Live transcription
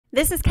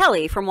This is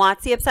Kelly from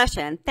Watts the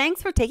Obsession.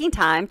 Thanks for taking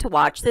time to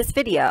watch this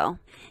video.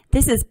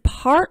 This is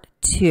part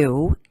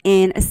 2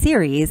 in a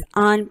series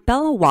on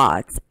Bella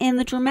Watts and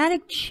the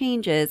dramatic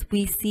changes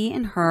we see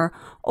in her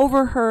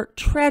over her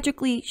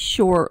tragically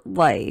short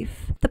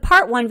life. The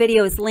part 1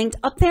 video is linked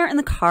up there in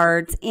the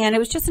cards, and it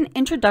was just an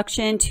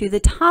introduction to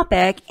the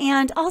topic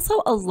and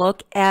also a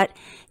look at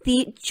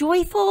the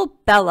joyful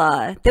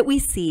Bella that we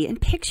see in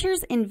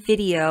pictures and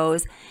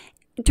videos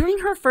during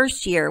her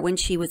first year when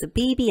she was a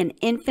baby, an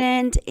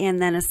infant, and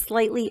then a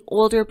slightly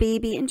older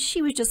baby, and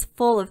she was just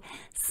full of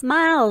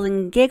smiles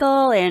and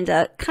giggle and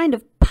a kind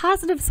of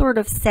positive sort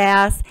of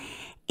sass.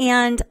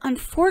 And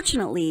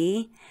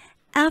unfortunately,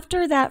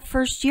 after that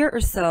first year or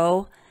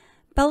so,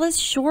 Bella's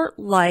short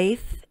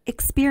life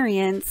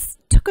experience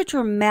took a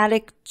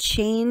dramatic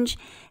change,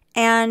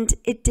 and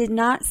it did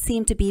not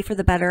seem to be for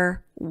the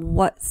better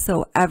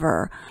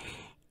whatsoever.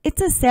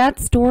 It's a sad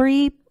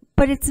story,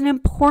 but it's an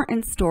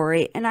important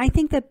story, and I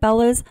think that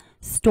Bella's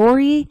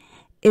story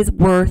is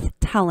worth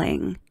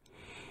telling.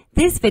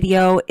 This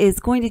video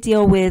is going to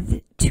deal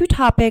with 2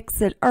 topics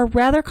that are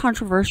rather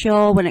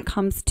controversial when it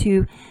comes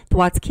to the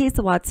Watts case,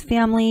 the Watts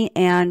family,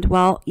 and,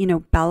 well, you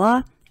know,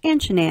 Bella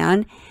and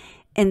Shanann,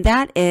 and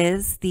that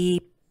is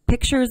the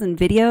pictures and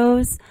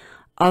videos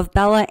of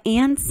Bella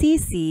and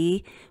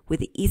Cece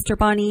with the Easter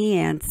Bunny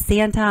and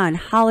Santa on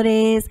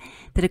holidays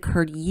that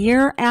occurred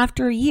year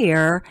after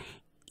year,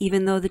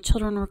 even though the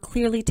children were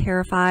clearly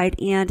terrified,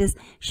 and as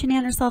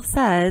Shanann herself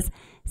says,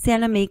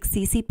 Santa makes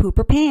Cece poop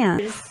her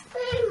pants.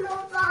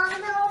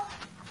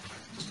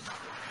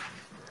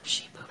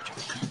 She pooped her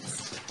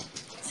pants.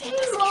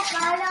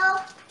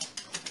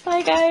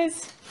 Bye,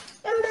 guys.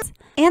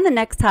 And the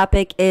next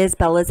topic is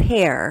Bella's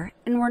hair.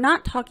 And we're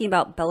not talking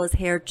about Bella's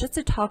hair just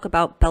to talk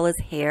about Bella's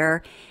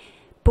hair,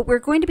 but we're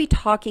going to be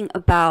talking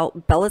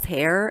about Bella's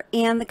hair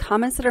and the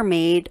comments that are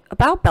made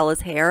about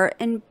Bella's hair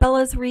and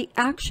Bella's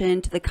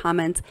reaction to the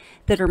comments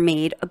that are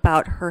made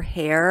about her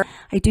hair.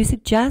 I do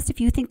suggest if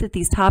you think that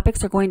these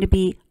topics are going to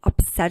be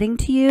upsetting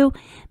to you,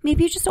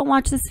 maybe you just don't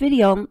watch this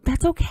video.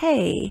 That's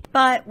okay.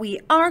 But we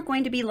are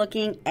going to be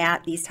looking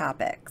at these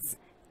topics.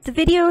 The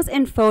videos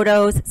and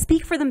photos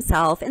speak for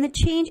themselves, and the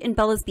change in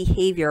Bella's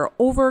behavior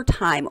over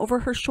time, over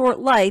her short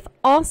life,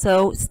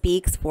 also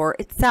speaks for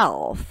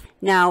itself.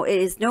 Now, it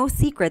is no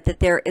secret that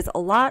there is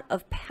a lot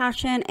of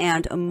passion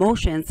and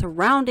emotion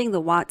surrounding the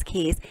Watts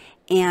case,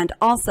 and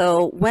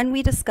also when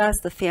we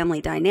discuss the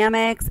family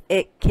dynamics,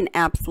 it can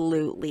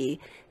absolutely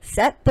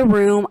set the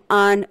room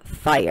on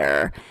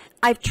fire.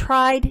 I've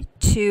tried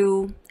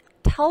to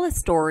tell a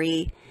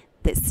story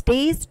that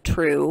stays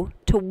true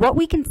to what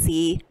we can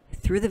see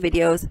through the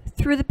videos,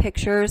 through the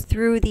pictures,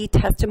 through the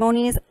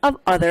testimonies of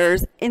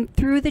others, and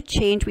through the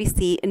change we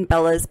see in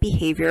Bella's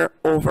behavior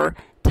over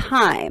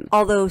time.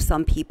 Although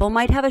some people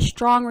might have a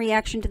strong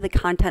reaction to the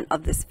content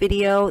of this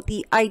video,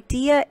 the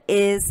idea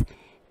is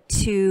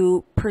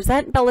to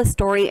present Bella's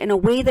story in a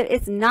way that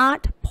is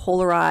not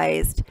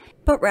polarized,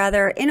 but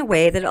rather in a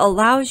way that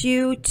allows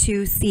you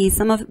to see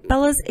some of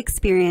Bella's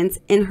experience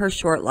in her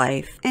short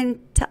life and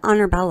to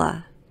honor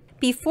Bella.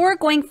 Before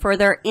going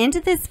further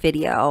into this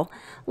video,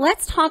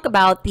 let's talk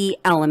about the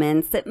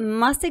elements that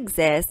must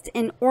exist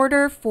in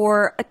order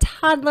for a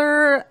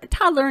toddler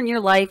in your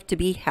life to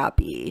be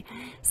happy.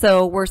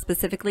 So we're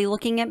specifically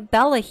looking at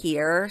Bella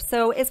here.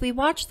 So as we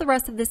watch the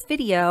rest of this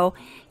video,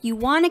 you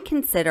want to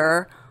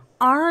consider,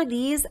 are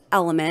these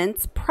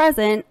elements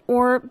present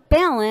or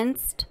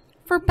balanced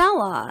for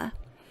Bella?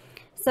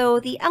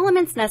 So the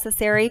elements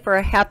necessary for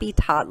a happy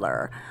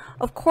toddler.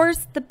 Of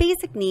course, the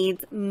basic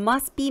needs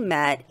must be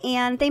met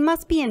and they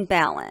must be in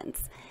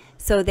balance.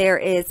 So there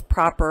is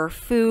proper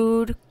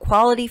food,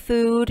 quality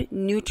food,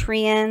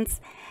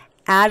 nutrients,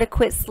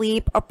 adequate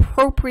sleep,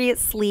 appropriate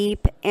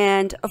sleep,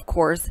 and of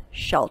course,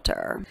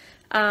 shelter.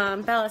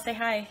 Bella, say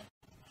hi.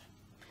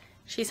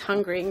 She's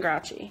hungry and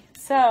grouchy.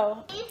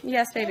 So,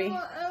 yes, baby.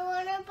 I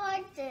want to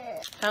buy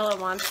this. Bella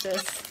wants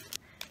this.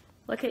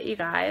 Look at you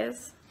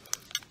guys.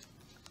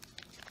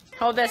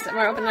 Hold this, and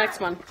we're open the next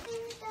one.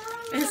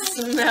 It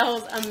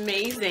smells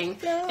amazing.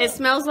 It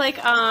smells like,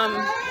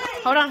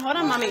 hold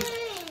on, mommy.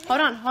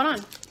 Hold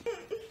on.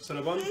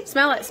 Cinnabon?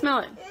 Smell it.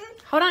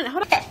 Hold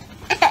on.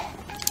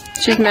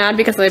 She's mad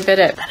because I bit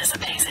it. That is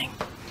amazing.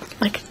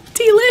 Like,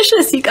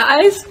 delicious, you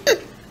guys.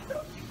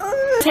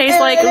 Tastes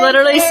like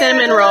literally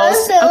cinnamon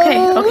rolls.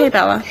 Okay,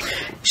 Bella.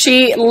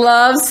 She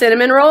loves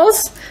cinnamon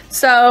rolls,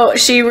 so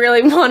she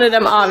really wanted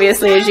them,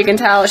 obviously. As you can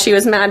tell, she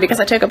was mad because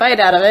I took a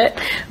bite out of it.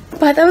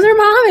 But those are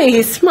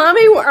Mommy's.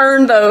 Mommy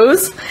earned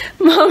those.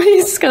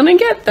 Mommy's gonna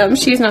get them.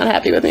 She's not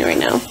happy with me right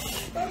now.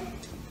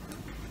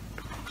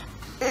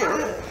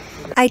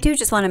 I do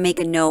just want to make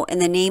a note in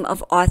the name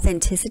of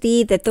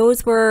authenticity that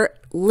those were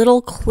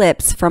little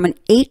clips from an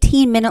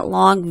 18-minute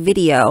long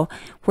video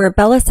where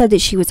Bella said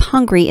that she was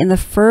hungry in the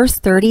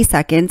first 30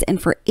 seconds,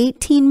 and for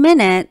 18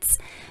 minutes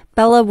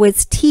Bella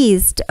was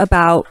teased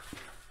about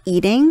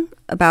eating,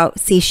 about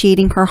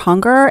satiating her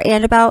hunger,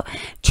 and about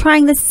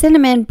trying the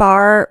cinnamon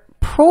bar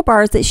pro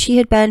bars that she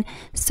had been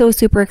so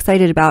super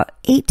excited about.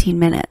 18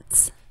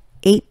 minutes.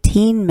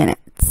 18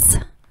 minutes.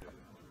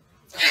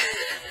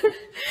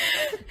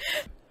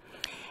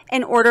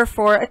 In order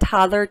for a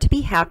toddler to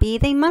be happy,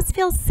 they must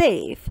feel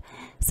safe.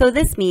 So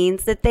this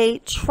means that they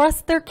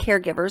trust their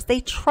caregivers. They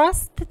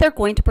trust that they're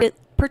going to,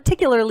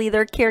 particularly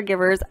their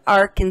caregivers,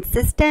 are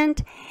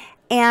consistent,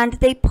 and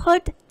they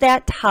put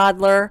that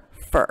toddler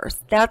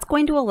first. That's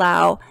going to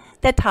allow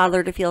that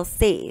toddler to feel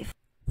safe.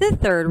 The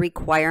third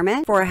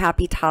requirement for a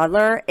happy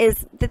toddler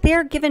is that they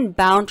are given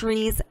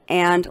boundaries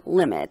and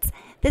limits.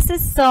 This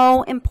is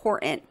so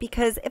important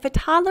because if a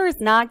toddler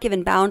is not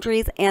given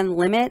boundaries and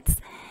limits,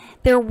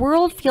 their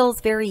world feels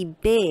very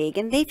big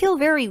and they feel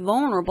very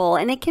vulnerable,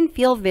 and it can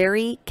feel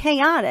very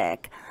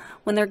chaotic.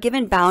 When they're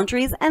given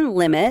boundaries and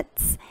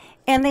limits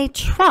and they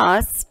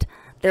trust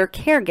their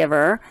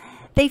caregiver,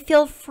 they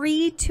feel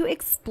free to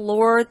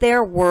explore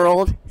their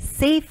world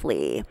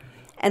safely.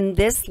 And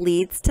this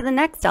leads to the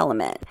next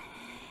element.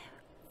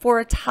 For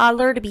a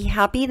toddler to be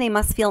happy, they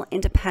must feel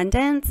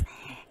independence,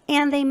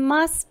 and they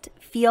must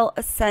feel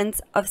a sense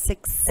of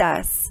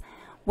success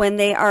when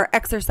they are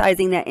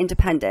exercising that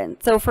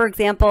independence. So for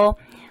example,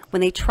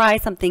 when they try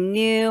something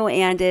new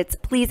and it's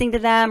pleasing to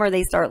them, or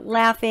they start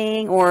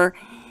laughing, or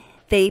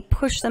they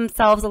push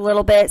themselves a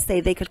little bit,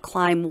 say they could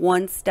climb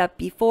 1 step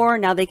before,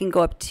 now they can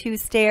go up 2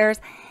 stairs.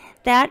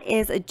 That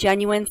is a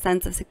genuine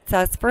sense of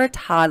success for a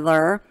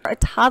toddler. For a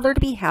toddler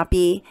to be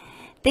happy,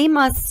 they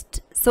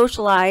must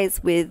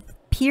socialize with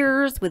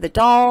peers, with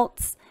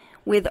adults,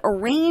 with a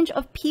range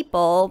of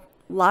people,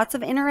 lots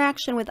of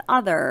interaction with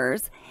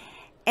others,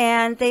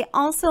 and they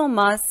also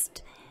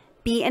must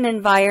be an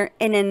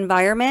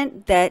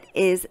environment that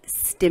is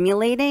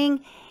stimulating,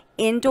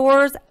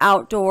 indoors,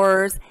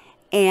 outdoors,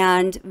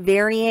 and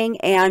varying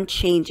and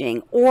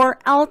changing, or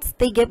else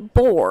they get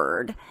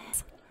bored.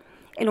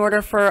 In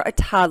order for a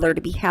toddler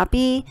to be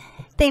happy,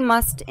 they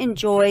must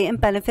enjoy and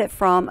benefit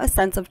from a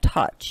sense of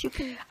touch.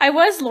 I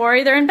was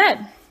Lori, they're in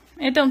bed.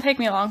 It don't take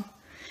me long.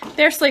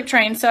 They're sleep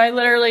trained, so I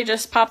literally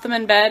just pop them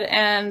in bed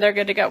and they're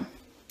good to go.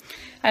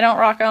 I don't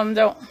rock them,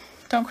 don't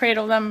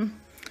cradle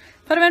them.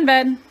 Put them in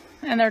bed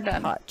and they're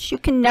done. You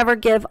can never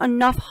give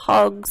enough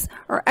hugs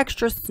or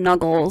extra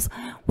snuggles.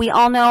 We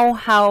all know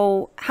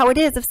how it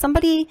is. If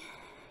somebody,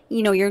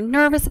 you're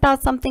nervous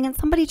about something and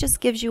somebody just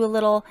gives you a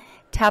little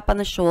tap on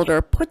the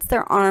shoulder, puts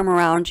their arm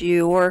around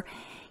you, or,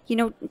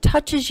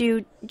 touches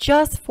you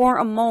just for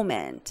a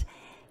moment,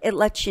 it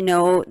lets you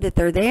know that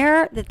they're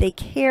there, that they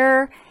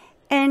care,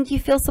 and you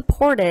feel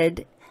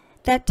supported.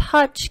 That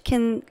touch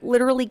can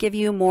literally give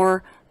you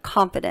more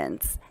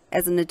confidence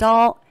as an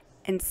adult,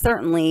 and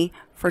certainly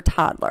for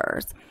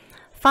toddlers.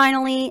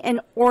 Finally,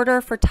 in order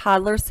for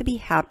toddlers to be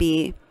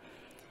happy,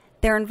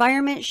 their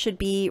environment should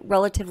be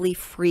relatively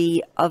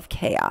free of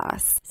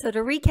chaos. So to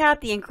recap,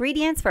 the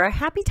ingredients for a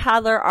happy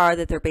toddler are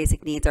that their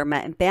basic needs are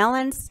met and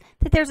balanced,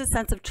 that there's a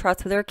sense of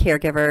trust with their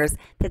caregivers,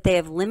 that they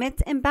have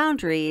limits and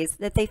boundaries,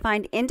 that they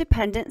find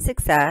independent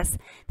success,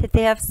 that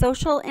they have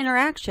social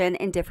interaction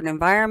in different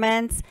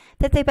environments,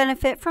 that they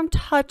benefit from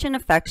touch and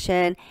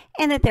affection,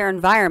 and that their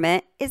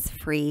environment is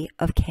free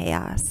of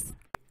chaos.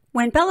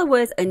 When Bella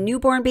was a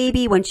newborn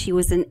baby, when she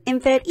was an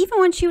infant,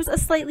 even when she was a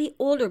slightly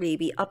older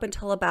baby, up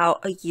until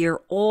about a year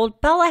old,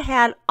 Bella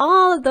had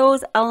all of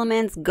those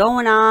elements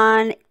going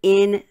on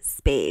in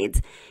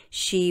spades.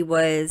 She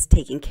was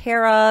taken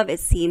care of. It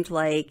seemed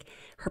like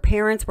her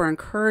parents were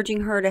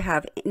encouraging her to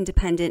have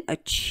independent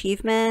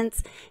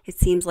achievements. It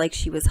seems like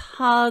she was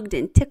hugged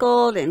and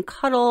tickled and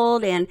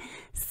cuddled and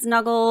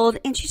snuggled,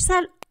 and she just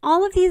had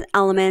all of these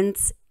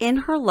elements in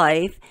her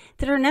life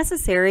that are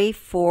necessary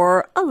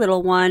for a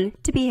little one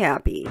to be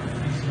happy.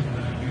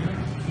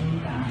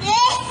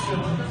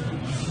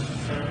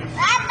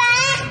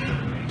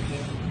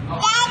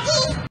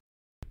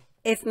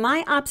 If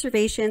my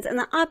observations and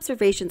the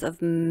observations of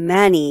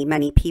many,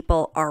 many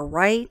people are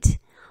right,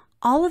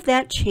 all of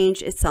that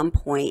changed at some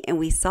point, and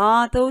we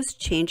saw those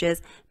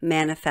changes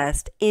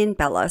manifest in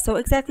Bella. So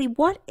exactly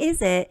what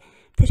is it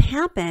that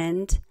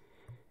happened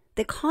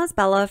that caused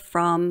Bella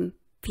from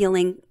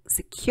feeling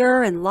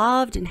secure and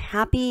loved and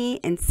happy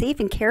and safe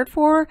and cared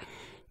for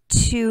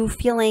to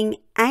feeling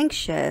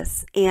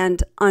anxious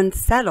and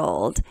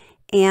unsettled,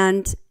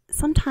 and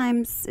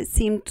sometimes it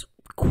seemed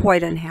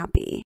quite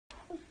unhappy?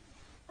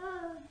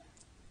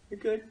 You're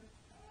good.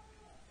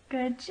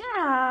 Good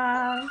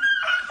job.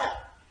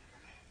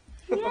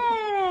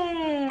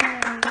 Yay.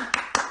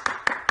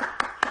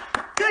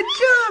 Good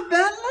job,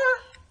 Bella.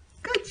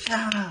 Good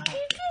job.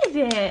 You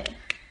did it.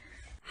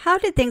 How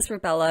did things for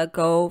Bella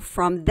go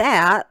from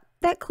that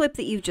clip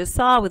that you just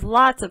saw with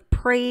lots of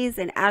praise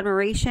and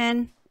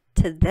admiration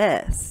to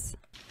this?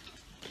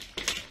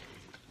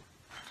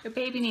 Your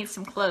baby needs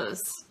some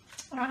clothes.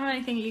 I don't have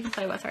anything you can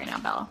play with right now,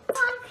 Bella.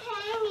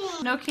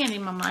 Candy. No candy,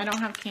 Mama. I don't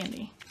have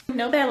candy.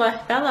 No,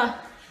 Bella. Bella,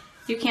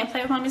 you can't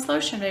play with Mommy's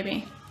lotion,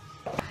 baby.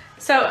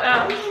 So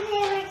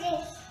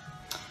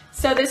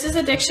this is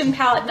addiction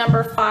palette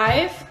number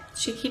 5.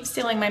 She keeps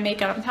stealing my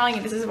makeup. I'm telling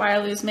you, this is why I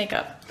lose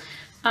makeup.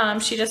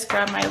 She just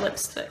grabbed my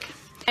lipstick.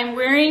 I'm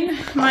wearing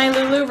my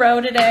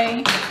LuLaRoe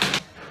today.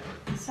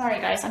 Sorry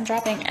guys, I'm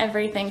dropping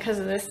everything because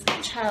of this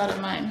child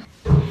of mine.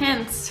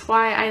 Hence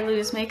why I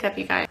lose makeup,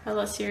 you guys.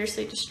 Bella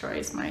seriously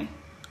destroys my...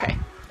 Okay.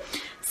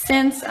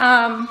 Since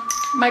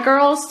my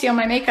girls steal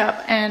my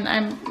makeup, and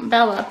I'm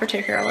Bella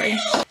particularly.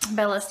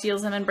 Bella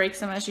steals them and breaks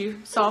them, as you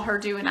saw her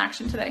do in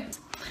action today.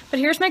 But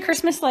here's my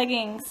Christmas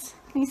leggings.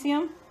 Can you see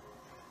them?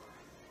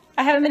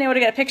 I haven't been able to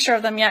get a picture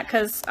of them yet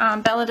because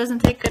Bella doesn't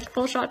take good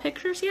full shot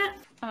pictures yet.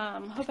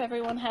 Hope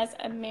everyone has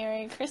a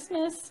Merry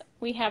Christmas.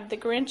 We have the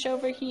Grinch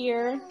over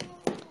here.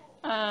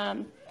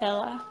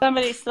 Bella.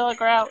 Somebody's still a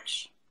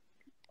grouch.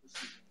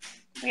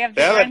 We have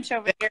the Bella. Grinch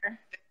over here.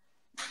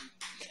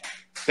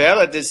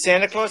 Bella, did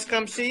Santa Claus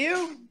come see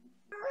you?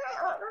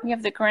 We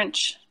have the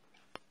Grinch.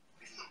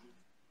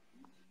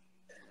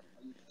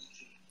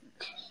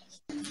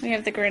 We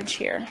have the Grinch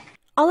here.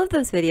 All of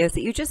those videos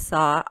that you just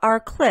saw are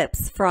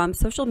clips from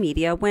social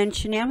media when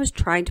Shanann was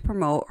trying to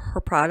promote her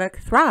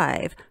product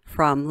Thrive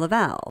from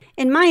Lavelle.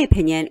 In my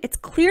opinion, it's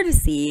clear to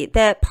see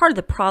that part of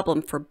the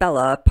problem for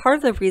Bella, part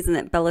of the reason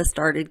that Bella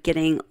started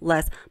getting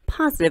less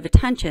positive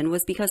attention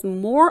was because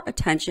more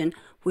attention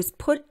was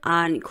put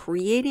on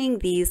creating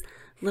these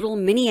little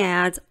mini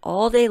ads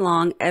all day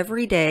long,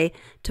 every day,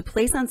 to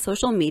place on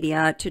social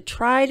media to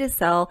try to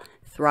sell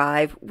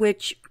Thrive,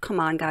 which, come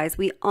on guys,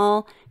 we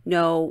all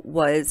know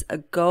was a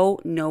go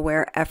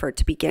nowhere effort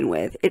to begin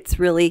with. It's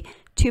really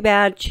too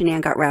bad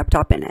Shanann got wrapped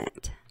up in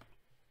it.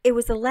 It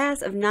was the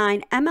last of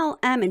 9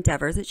 MLM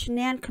endeavors that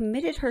Shanann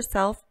committed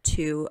herself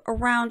to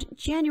around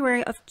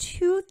January of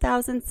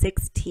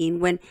 2016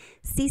 when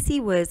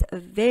Cece was a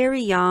very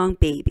young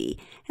baby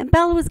and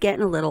Bella was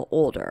getting a little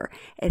older.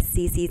 As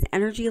Cece's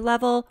energy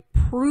level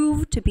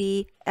proved to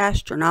be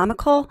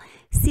astronomical,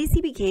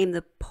 Cece became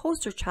the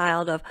poster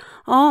child of,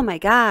 oh my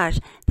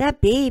gosh,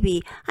 that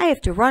baby, I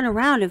have to run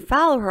around and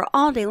follow her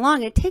all day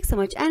long. It takes so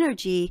much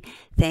energy.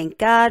 Thank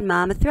God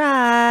Mama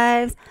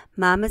thrives.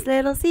 Mama's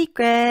little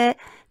secret.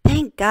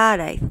 Thank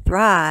God I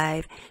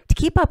thrive. To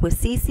keep up with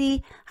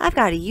Cece, I've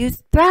got to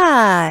use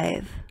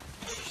Thrive.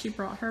 She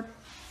brought her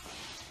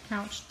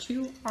couch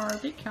to our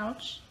big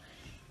couch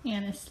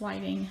and is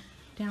sliding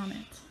down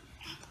it.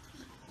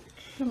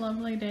 It's a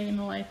lovely day in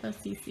the life of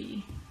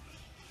Cece.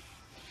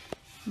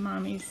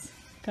 Mommy's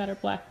got her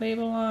black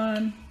label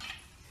on.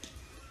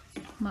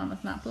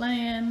 Mama's not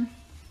playing.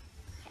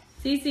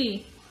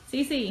 Cece,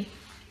 Cece,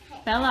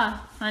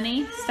 Bella,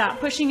 honey,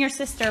 stop pushing your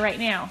sister right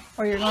now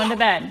or you're going to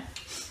bed.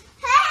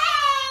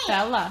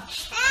 Bella.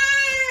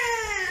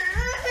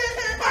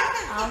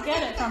 I'll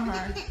get it from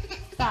her.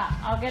 Stop.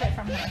 I'll get it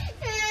from her.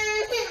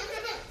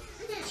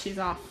 She's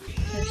off.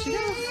 There she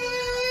goes.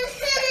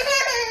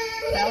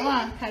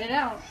 Bella, cut it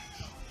out.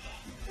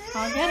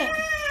 I'll get it.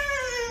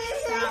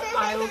 Stop.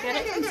 I will get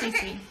it from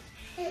Cece.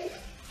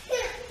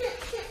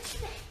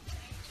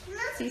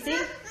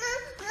 Cece?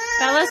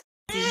 Bella?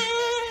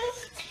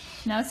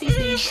 No,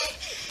 Cece.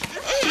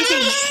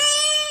 Cece.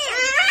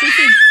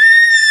 Cece.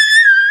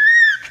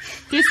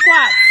 Do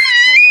squats.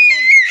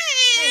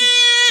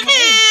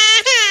 Hey.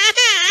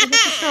 Look at the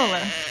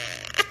stroller.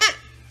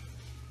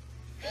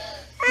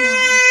 Come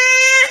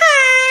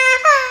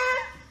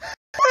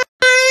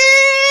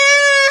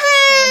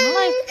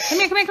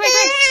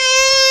here.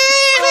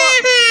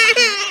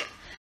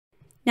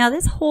 Now,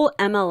 this whole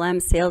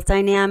MLM sales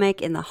dynamic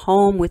in the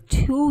home with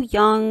 2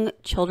 young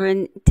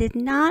children did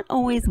not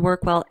always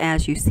work well,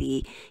 as you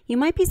see. You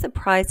might be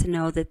surprised to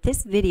know that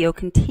this video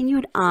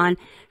continued on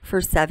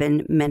for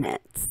 7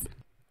 minutes.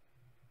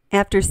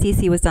 After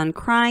Cece was done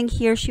crying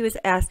here, she was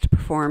asked to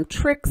perform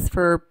tricks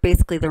for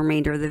basically the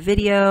remainder of the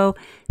video.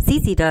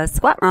 Cece does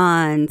squat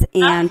runs,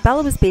 and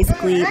Bella was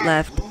basically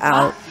left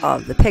out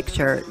of the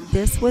picture.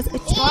 This was a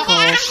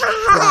typical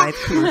Thrive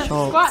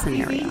commercial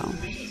scenario.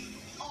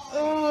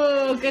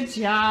 Oh, good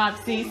job,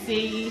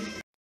 Cece.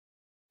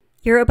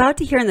 You're about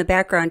to hear in the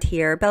background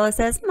here, Bella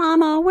says,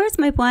 "Mama, where's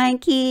my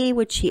blankie?"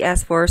 which she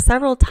asked for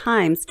several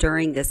times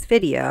during this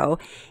video.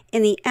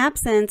 In the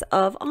absence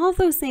of all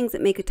those things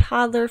that make a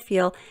toddler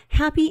feel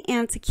happy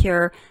and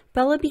secure,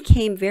 Bella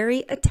became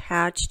very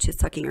attached to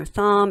sucking her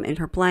thumb and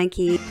her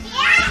blankie.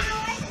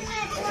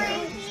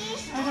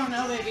 I don't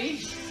know, baby.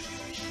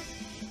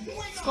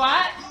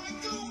 Squat.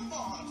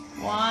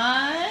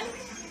 1,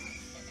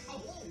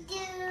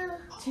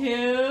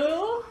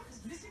 2,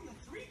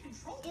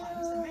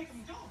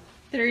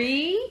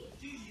 3.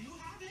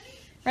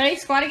 Ready?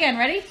 Squat again.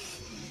 Ready?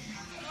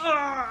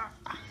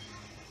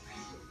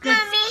 Good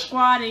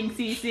squatting,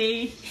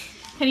 Cece.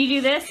 Can you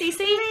do this,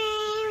 Cece?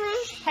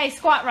 Hey,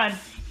 squat run.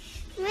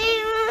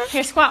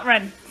 Here, squat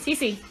run.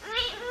 Cece.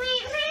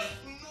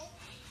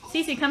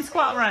 Cece, come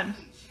squat run.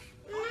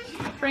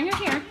 Bring her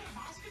here.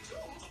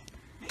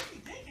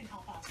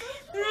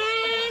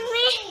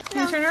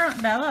 Can you turn her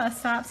around? Bella,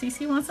 stop.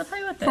 Cece wants to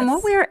play with this. From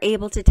what we are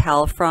able to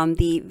tell from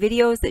the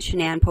videos that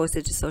Shanann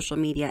posted to social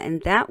media,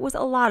 and that was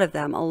a lot of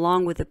them,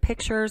 along with the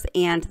pictures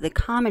and the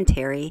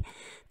commentary,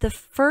 the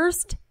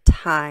first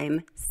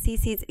time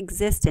Cece's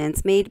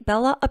existence made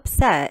Bella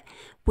upset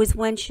was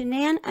when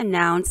Shanann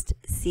announced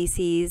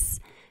Cece's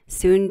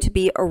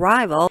soon-to-be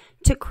arrival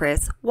to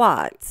Cece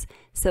Watts.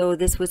 So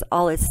this was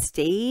all a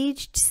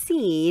staged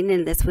scene,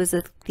 and this was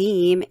a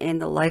theme in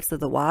the lives of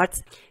the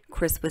Watts.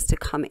 Cece was to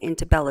come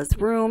into Bella's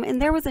room,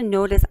 and there was a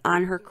notice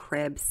on her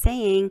crib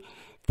saying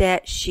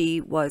that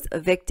she was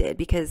evicted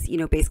because, you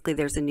know, basically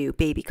there's a new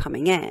baby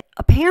coming in.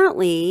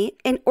 Apparently,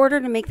 in order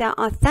to make that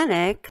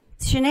authentic,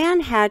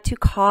 Shanann had to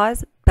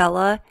cause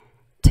Bella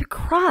to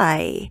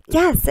cry.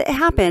 Yes, it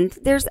happened.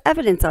 There's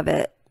evidence of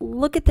it.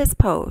 Look at this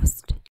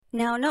post.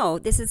 Now, no,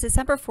 this is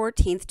December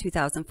 14th,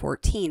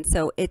 2014,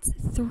 so it's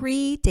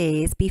 3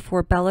 days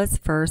before Bella's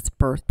first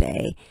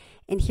birthday.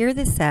 And here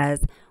this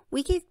says,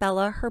 we gave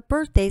Bella her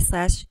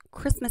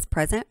birthday/Christmas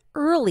present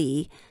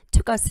early.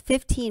 Took us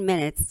 15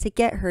 minutes to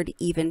get her to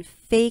even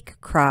fake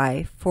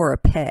cry for a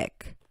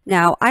pic.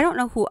 Now, I don't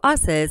know who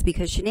us is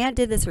because Shanann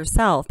did this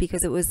herself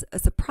because it was a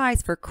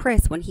surprise for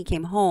Chris when he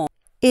came home.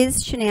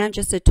 Is Shanann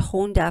just a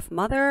tone-deaf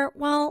mother?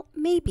 Well,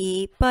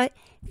 maybe, but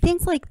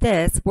things like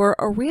this were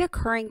a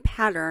reoccurring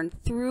pattern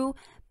through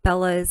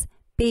Bella's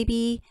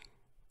baby,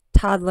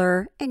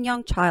 toddler, and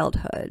young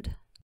childhood.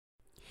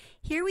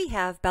 Here we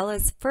have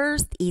Bella's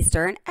first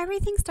Easter, and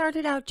everything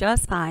started out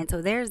just fine.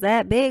 So there's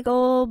that big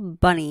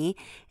old bunny,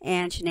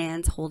 and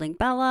Shanann's holding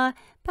Bella.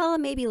 Bella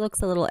maybe looks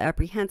a little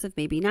apprehensive,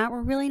 maybe not. We're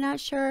really not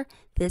sure.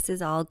 This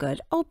is all good.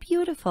 Oh,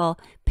 beautiful.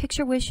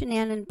 Picture with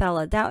Shanann and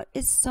Bella. That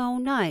is so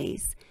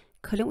nice.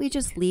 Couldn't we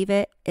just leave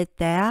it at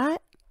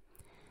that?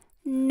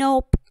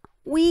 Nope.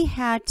 We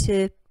had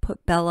to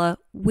put Bella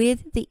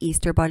with the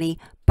Easter bunny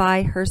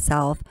by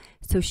herself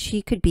so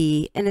she could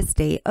be in a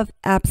state of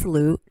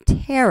absolute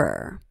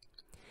terror.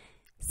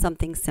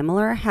 Something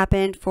similar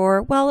happened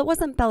for, well, it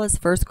wasn't Bella's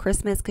first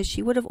Christmas because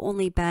she would have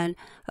only been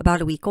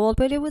about a week old,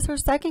 but it was her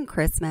second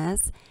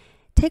Christmas.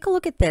 Take a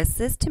look at this.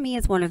 This to me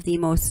is one of the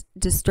most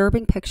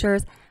disturbing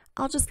pictures.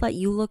 I'll just let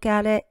you look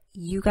at it.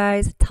 You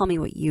guys tell me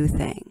what you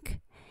think.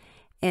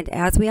 And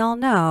as we all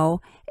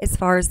know, as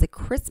far as the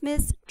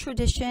Christmas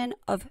tradition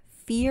of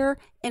fear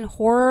and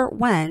horror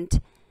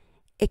went,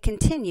 it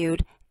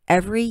continued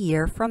every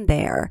year from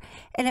there.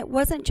 And it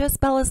wasn't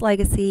just Bella's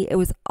legacy, it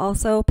was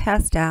also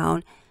passed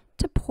down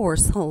to poor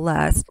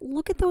Celeste.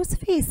 Look at those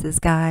faces,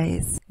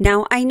 guys.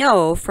 Now, I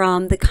know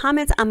from the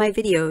comments on my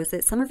videos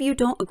that some of you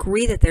don't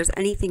agree that there's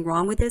anything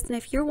wrong with this. And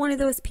if you're one of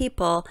those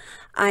people,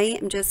 I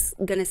am just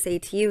going to say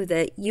to you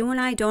that you and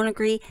I don't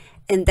agree,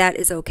 and that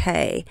is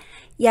okay.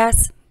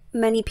 Yes,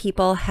 many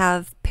people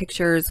have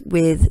pictures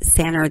with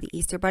Santa or the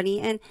Easter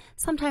Bunny, and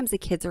sometimes the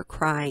kids are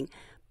crying.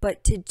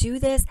 But to do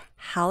this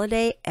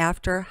holiday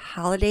after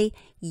holiday,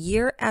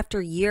 year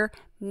after year,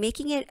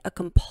 making it a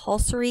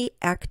compulsory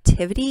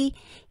activity,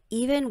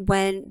 even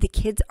when the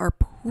kids are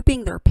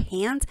pooping their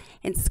pants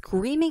and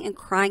screaming and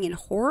crying in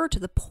horror to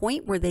the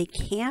point where they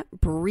can't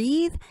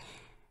breathe,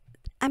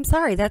 I'm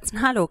sorry, that's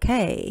not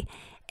okay.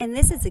 And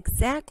this is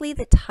exactly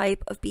the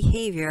type of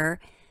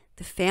behavior,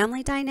 the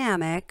family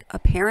dynamic, a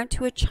parent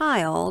to a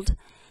child,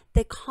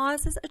 that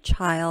causes a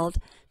child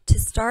to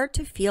start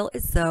to feel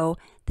as though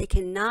they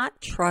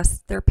cannot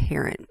trust their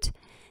parent,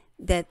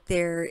 that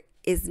there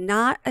is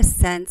not a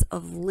sense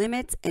of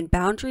limits and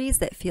boundaries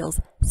that feels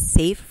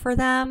safe for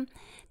them,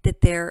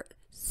 that their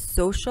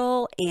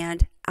social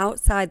and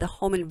outside the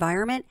home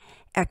environment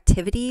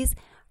activities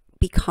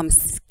become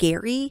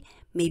scary.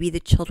 Maybe the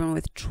children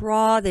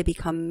withdraw, they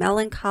become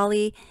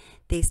melancholy,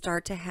 they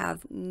start to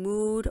have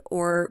mood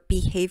or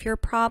behavior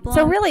problems.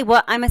 So really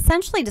what I'm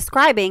essentially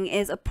describing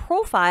is a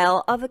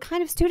profile of the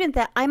kind of student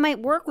that I might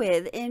work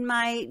with in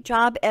my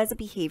job as a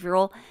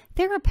behavioral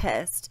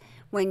therapist.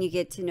 When you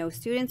get to know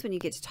students, when you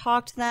get to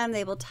talk to them,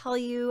 they will tell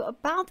you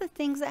about the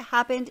things that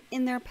happened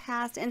in their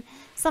past, and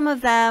some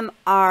of them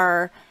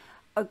are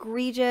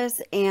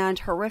egregious and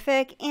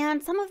horrific,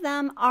 and some of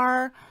them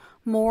are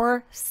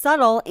more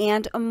subtle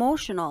and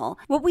emotional.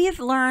 What we have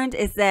learned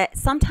is that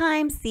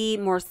sometimes the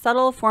more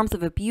subtle forms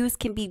of abuse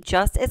can be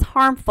just as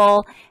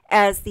harmful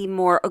as the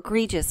more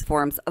egregious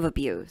forms of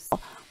abuse.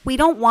 We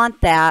don't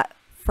want that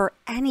for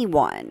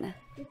anyone.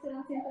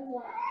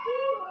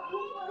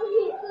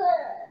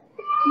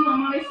 Do you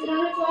want mommy to sit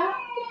on his lap?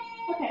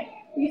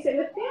 Okay. Will you sit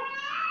with me?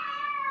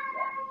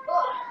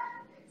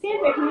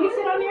 Santa, can you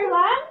sit on your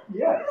lap?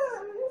 Yes.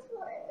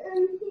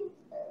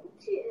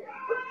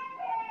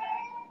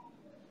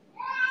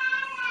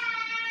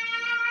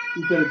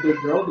 You've been a good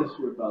girl this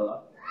year,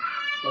 Bella.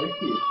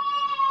 Thank you.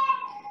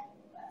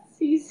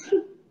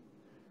 Cece.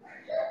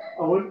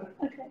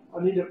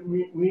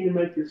 We need to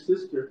make your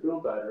sister feel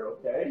better,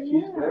 okay?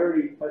 Yeah. She's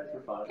very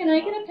petrified. Can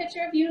I get a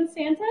picture of you and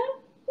Santa?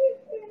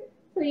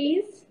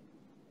 Please.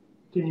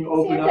 Can you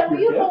open Santa, up will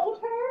your you gift? hold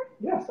her?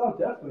 Yes, I'll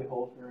definitely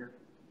hold her.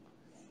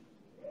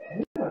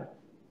 Yeah.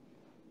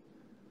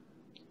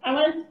 I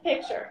want a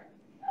picture.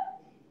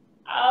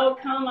 Oh,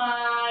 come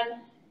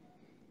on.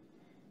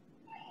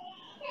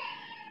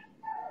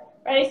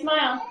 Ready,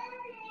 smile.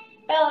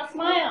 Bella,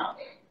 smile.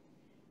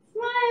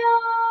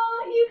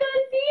 Smile. You got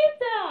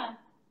Santa.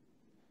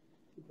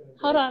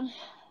 Hold on.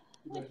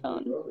 My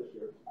phone.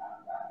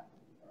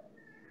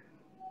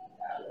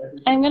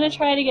 I'm going to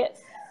try to get...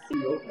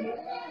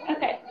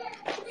 Okay.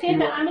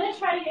 Santa, I'm going to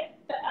try to get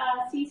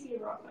Cece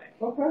real quick.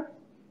 Okay.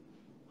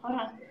 Hold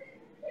on.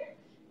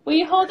 Will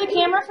you hold the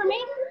camera for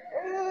me?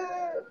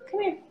 Come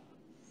here.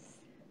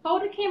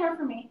 Hold the camera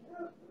for me.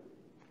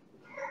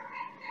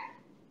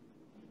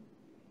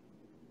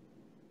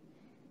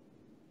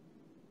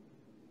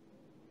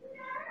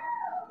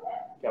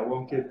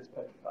 won't get as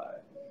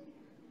petrified.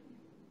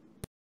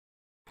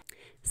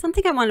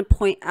 Something I want to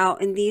point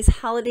out in these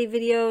holiday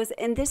videos,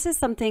 and this is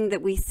something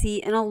that we see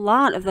in a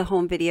lot of the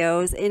home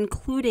videos,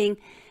 including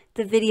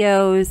the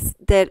videos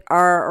that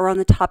are around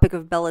the topic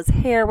of Bella's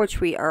hair, which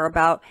we are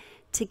about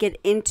to get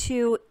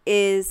into,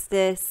 is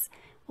this,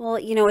 well,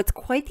 you know, it's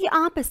quite the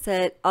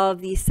opposite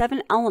of the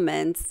 7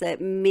 elements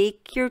that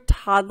make your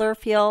toddler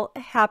feel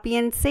happy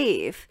and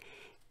safe.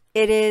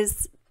 It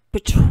is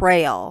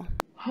betrayal.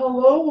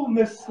 Hello,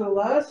 Miss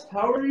Celeste.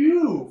 How are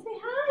you? Say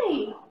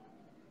hi.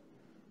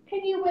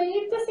 Can you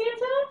wave to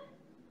Santa?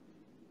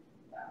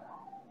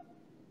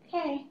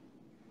 Okay.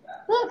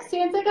 Look,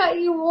 Santa got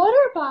you a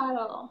water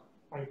bottle.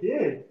 I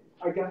did.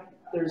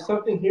 There's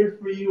something here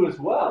for you as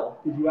well.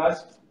 Did you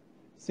ask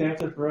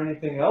Santa for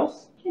anything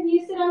else? Can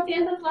you sit on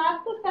Santa's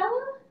lap with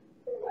Bella?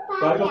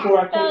 Right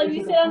before I Bella, came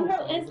you into sit on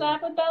the his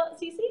lap with Bella,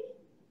 Cece?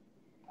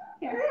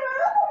 Here.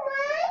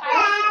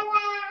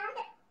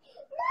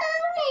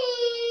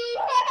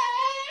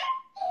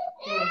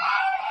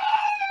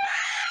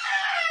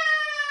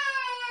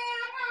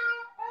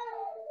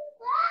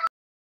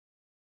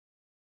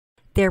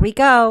 There we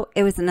go.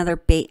 It was another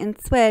bait and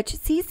switch.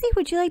 Cece,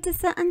 would you like to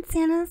sit on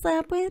Santa's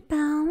lap with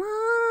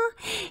Bella?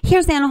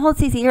 Here, Santa, hold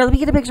Cece. Here, let me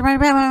get a picture.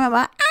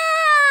 Ah!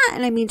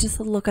 And I mean, just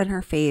the look on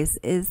her face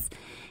is,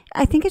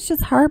 I think it's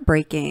just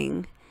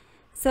heartbreaking.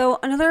 So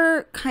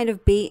another kind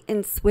of bait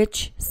and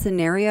switch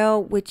scenario,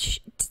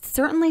 which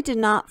certainly did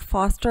not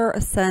foster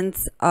a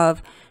sense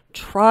of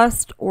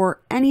trust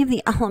or any of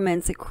the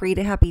elements that create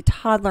a happy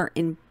toddler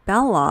in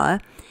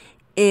Bella,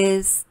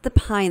 is the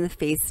pie in the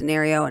face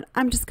scenario. And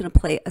I'm just going to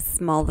play a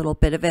small little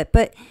bit of it.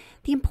 But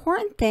the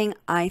important thing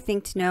I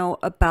think to know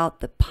about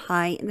the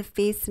pie in the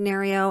face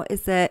scenario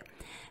is that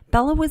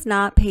Bella was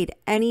not paid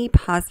any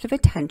positive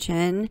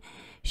attention.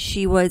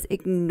 She was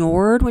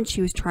ignored when she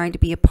was trying to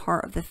be a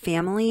part of the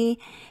family.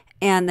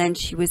 And then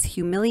she was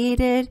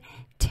humiliated,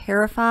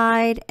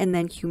 terrified, and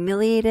then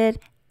humiliated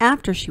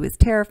after she was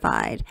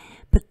terrified.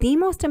 But the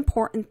most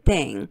important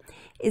thing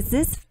is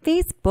this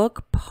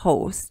Facebook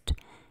post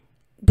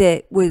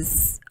that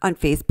was on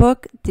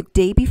Facebook the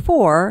day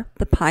before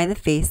the pie in the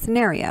face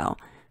scenario.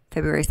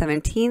 February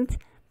 17th,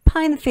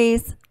 pie in the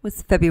face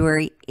was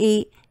February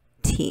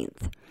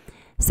 18th.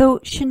 So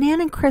Shanann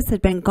and Chris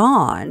had been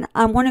gone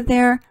on one of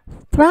their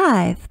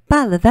Thrive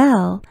by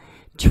Lavelle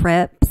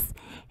trips,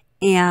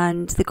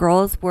 and the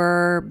girls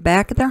were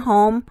back at their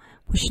home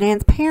with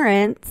Shanann's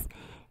parents,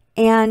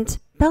 and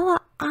Bella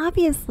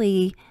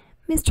obviously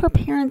missed her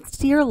parents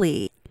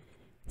dearly.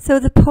 So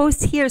the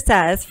post here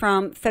says,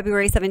 from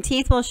February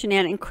 17th, while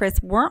Shanann and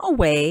Chris weren't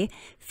away,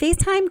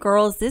 FaceTime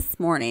girls this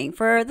morning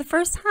for the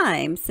first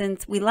time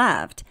since we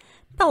left.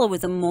 Bella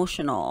was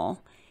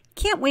emotional.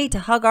 Can't wait to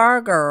hug our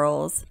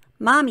girls.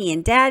 Mommy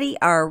and Daddy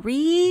are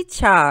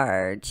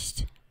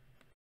recharged.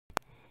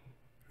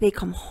 They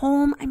come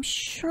home. I'm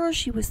sure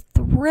she was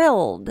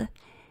thrilled.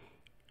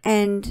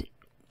 And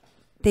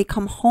they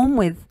come home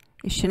with,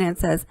 as Shanann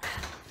says,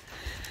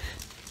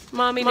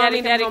 Mommy,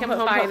 Daddy, come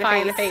home, pie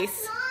in the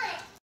face.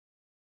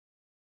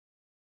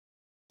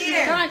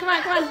 Come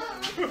on.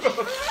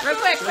 Real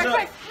quick.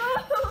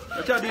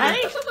 Watch out,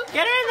 Ready?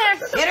 Get her in there.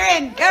 Get her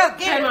in. Go.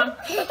 Get her. Mom.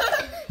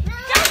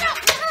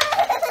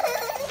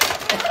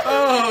 Oh,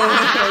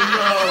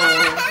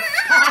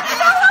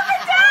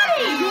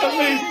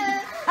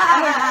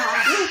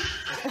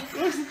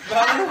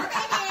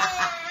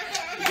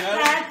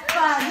 That's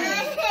funny.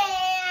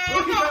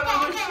 look at that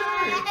on the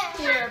shirt.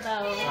 Here,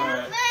 Bella. All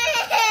right.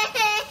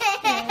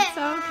 It's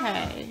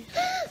okay.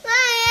 We'll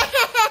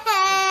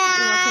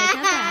take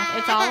it back.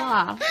 It's all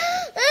off.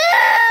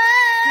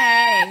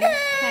 Hey,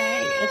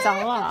 it's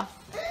all off.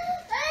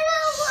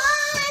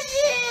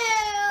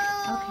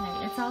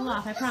 Okay, it's all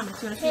off. I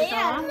promise. You want to see it's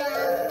all off?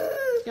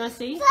 You want to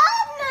see?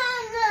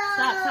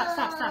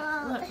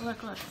 Stop. Look.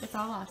 It's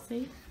all off.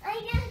 See?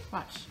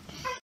 Watch.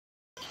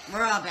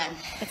 We're all done.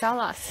 It's all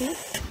off. See?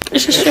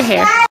 It's just your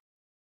hair.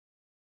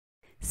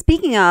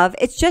 Speaking of,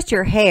 it's just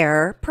your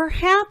hair.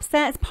 Perhaps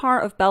that's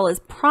part of Bella's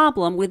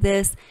problem with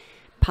this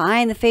pie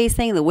in the face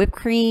thing, the whipped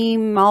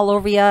cream all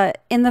over you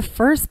in the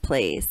first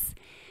place.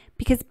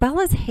 Because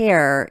Bella's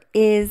hair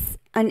is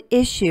an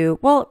issue.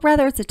 Well,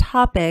 rather, it's a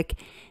topic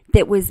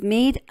that was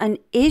made an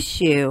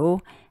issue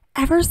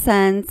ever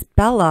since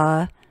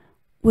Bella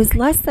was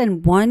less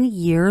than 1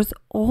 year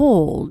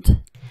old.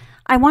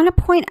 I want to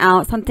point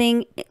out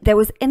something that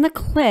was in the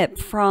clip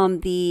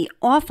from the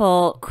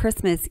awful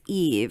Christmas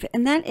Eve,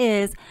 and that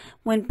is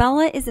when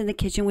Bella is in the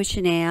kitchen with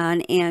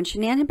Shanann, and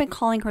Shanann had been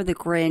calling her the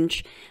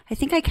Grinch. I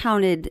think I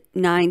counted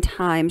 9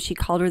 times she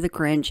called her the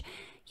Grinch,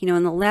 you know,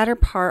 in the latter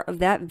part of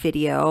that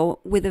video,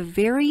 with a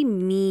very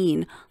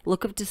mean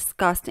look of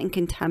disgust and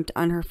contempt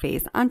on her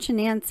face, on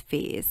Shanann's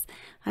face.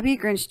 I'd be a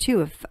Grinch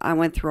too if I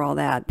went through all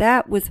that.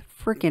 That was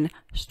freaking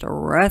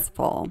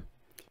stressful.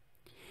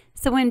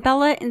 So when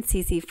Bella and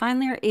Cece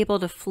finally are able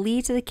to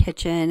flee to the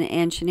kitchen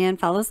and Shanann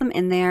follows them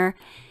in there,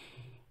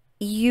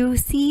 you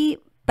see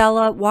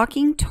Bella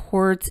walking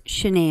towards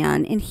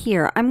Shanann. And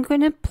here, I'm going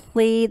to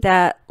play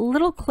that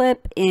little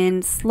clip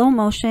in slow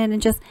motion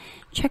and just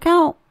check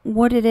out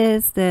what it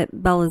is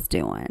that Bella's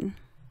doing.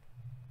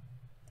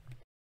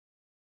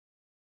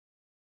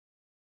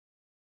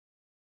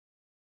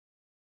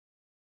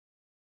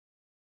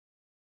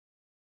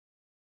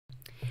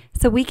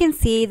 So we can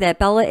see that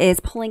Bella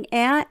is pulling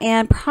at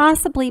and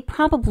probably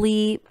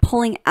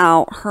pulling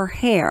out her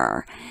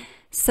hair.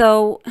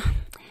 So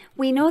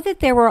we know that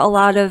there were a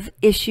lot of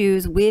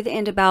issues with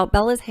and about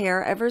Bella's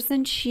hair ever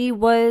since she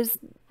was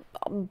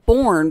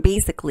born,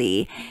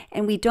 basically.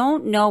 And we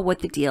don't know what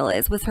the deal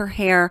is with her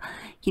hair,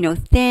 you know,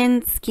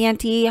 thin,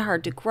 scanty,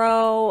 hard to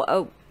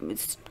grow,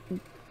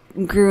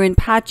 grew in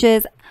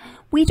patches.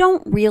 We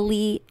don't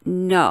really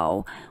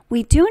know.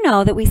 We do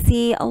know that we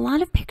see a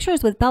lot of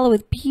pictures with Bella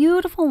with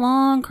beautiful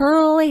long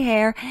curly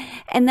hair,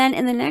 and then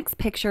in the next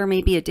picture,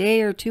 maybe a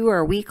day or two or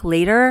a week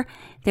later,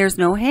 there's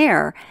no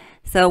hair.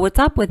 So what's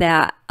up with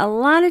that? A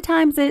lot of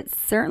times it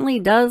certainly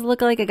does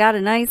look like it got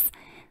a nice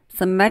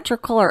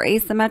symmetrical or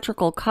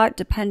asymmetrical cut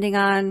depending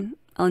on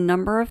a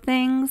number of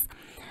things.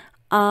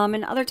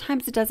 And other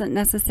times it doesn't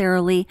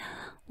necessarily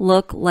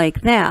look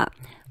like that.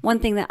 One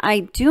thing that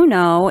I do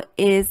know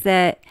is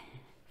that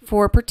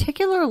for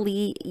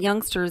particularly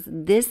youngsters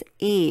this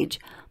age,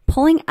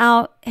 pulling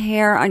out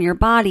hair on your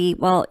body,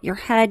 well, your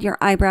head, your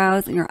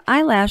eyebrows, and your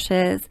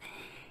eyelashes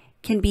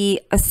can be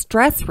a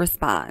stress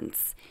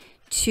response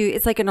to,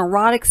 it's like a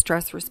neurotic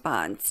stress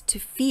response to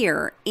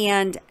fear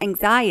and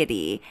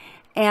anxiety.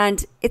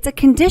 And it's a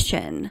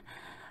condition.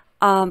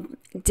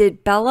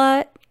 Did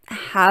Bella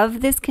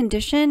have this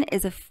condition?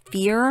 Is a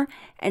fear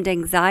and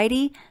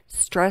anxiety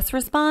stress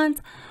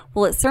response?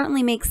 Well, it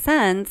certainly makes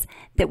sense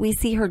that we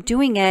see her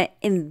doing it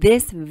in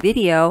this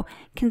video,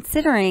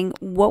 considering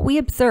what we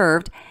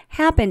observed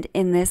happened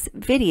in this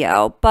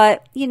video.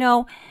 But, you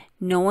know,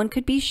 no one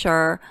could be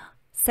sure.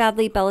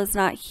 Sadly, Bella's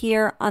not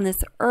here on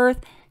this earth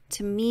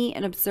to meet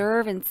and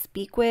observe and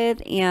speak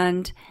with,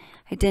 and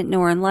I didn't know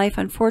her in life,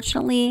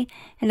 unfortunately.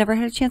 I never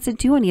had a chance to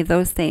do any of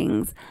those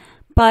things.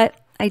 But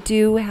I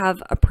do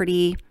have a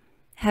pretty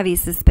heavy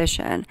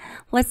suspicion.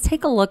 Let's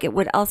take a look at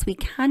what else we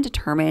can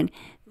determine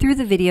through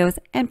the videos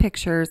and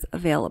pictures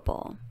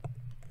available.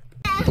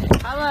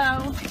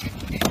 Hello.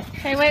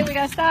 Hey, wait, we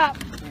gotta stop.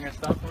 We gotta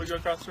stop before we go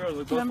across the road.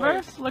 Look both Remember?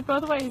 ways. Look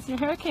both ways. Your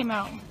hair came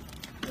out.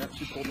 Yeah,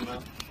 she pulled them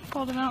out.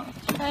 Pulled him out.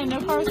 Hey,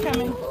 no cars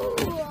coming.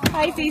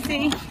 Hi,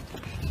 Cece.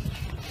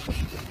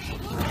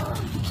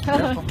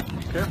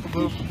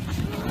 Careful, boo.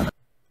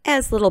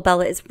 As little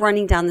Bella is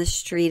running down the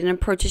street and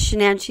approaches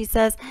Shanann, she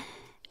says,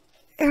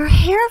 her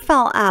hair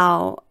fell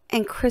out.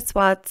 And Chris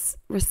Watts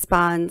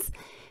responds,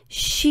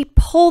 she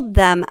pulled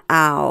them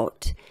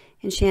out.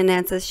 And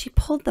Shanann says, she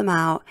pulled them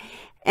out.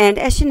 And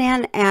as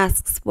Shanann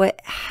asks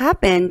what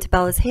happened to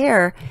Bella's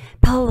hair,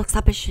 Bella looks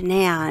up at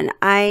Shanann.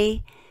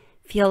 I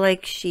feel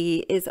like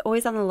she is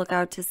always on the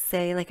lookout to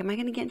say, like, am I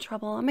going to get in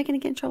trouble? Am I going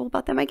to get in trouble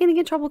about that? Am I going to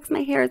get in trouble because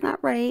my hair is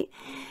not right?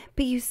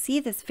 But you see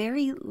this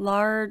very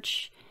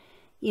large,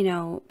 you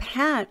know,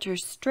 patch or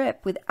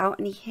strip without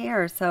any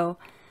hair. So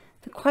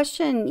the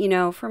question, you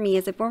know, for me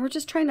is if we're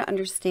just trying to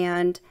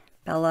understand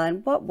Bella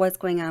and what was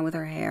going on with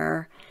her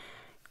hair,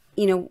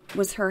 you know,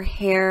 was her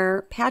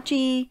hair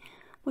patchy?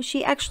 Was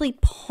she actually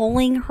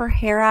pulling her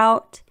hair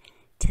out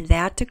to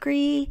that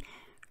degree?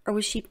 Or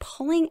was she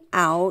pulling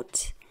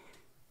out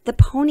the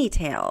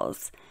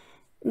ponytails?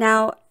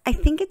 Now, I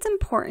think it's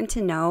important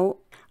to know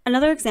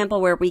another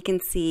example where we can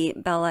see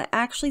Bella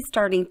actually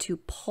starting to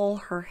pull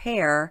her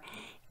hair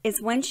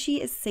is when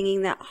she is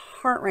singing that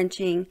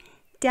heart-wrenching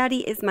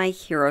Daddy Is My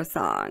Hero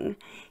song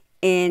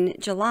in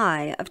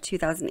July of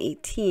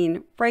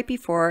 2018, right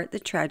before the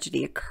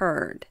tragedy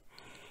occurred.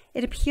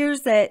 It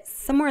appears that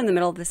somewhere in the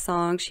middle of the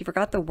song, she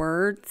forgot the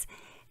words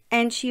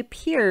and she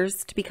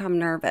appears to become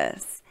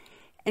nervous.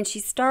 And she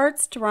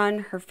starts to run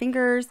her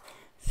fingers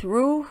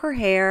through her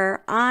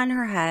hair on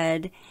her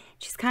head.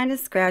 She's kind of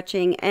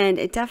scratching, and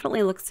it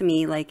definitely looks to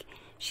me like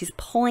she's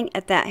pulling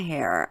at that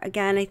hair.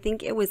 Again, I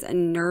think it was a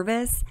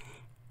nervous,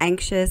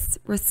 anxious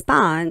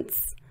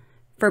response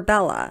for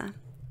Bella.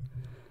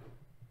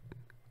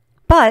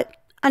 But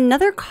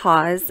another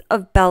cause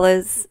of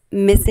Bella's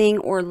missing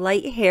or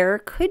light hair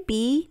could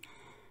be,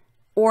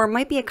 or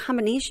might be a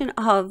combination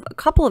of a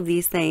couple of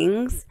these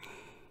things,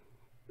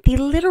 the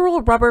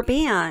literal rubber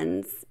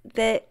bands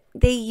that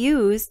they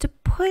use to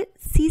put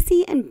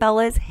Cece and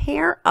Bella's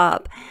hair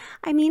up.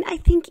 I mean, I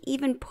think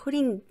even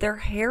putting their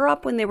hair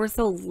up when they were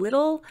so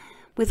little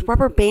with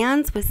rubber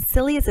bands, was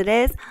silly as it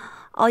is,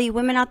 all you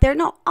women out there,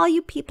 no, all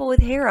you people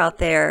with hair out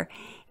there,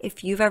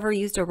 if you've ever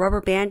used a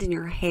rubber band in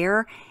your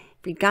hair,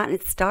 if you've gotten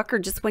it stuck or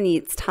just when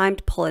it's time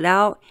to pull it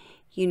out,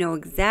 you know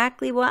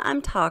exactly what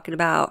I'm talking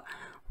about.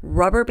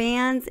 Rubber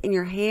bands in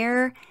your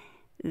hair,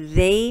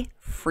 they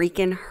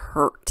freaking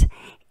hurt.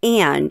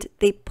 And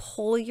they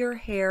pull your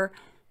hair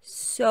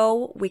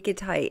so wicked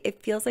tight.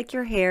 It feels like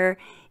your hair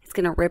is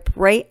going to rip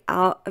right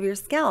out of your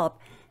scalp.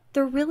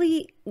 They're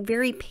really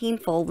very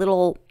painful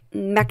little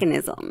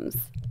mechanisms.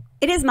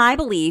 It is my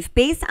belief,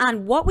 based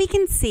on what we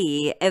can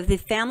see of the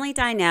family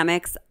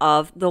dynamics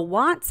of the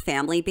Watts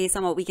family, based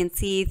on what we can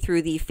see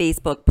through the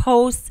Facebook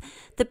posts,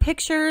 the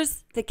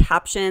pictures, the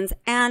captions,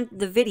 and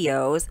the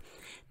videos,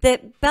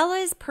 that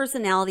Bella's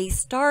personality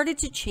started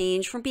to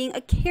change from being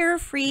a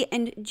carefree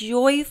and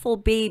joyful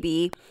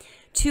baby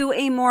to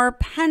a more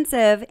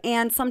pensive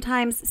and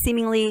sometimes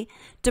seemingly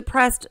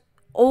depressed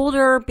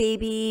older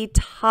baby,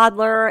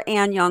 toddler,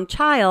 and young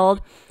child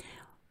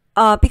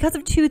because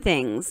of two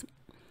things.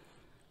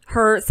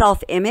 Her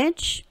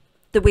self-image,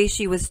 the way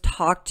she was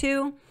talked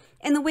to,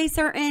 and the way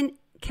certain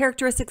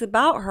characteristics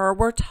about her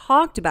were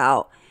talked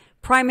about.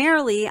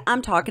 Primarily,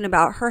 I'm talking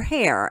about her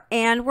hair,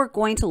 and we're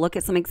going to look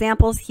at some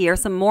examples here,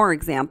 some more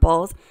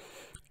examples.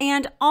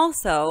 And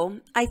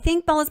also, I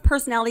think Bella's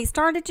personality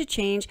started to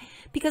change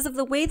because of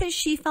the way that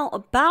she felt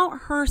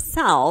about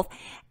herself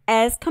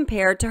as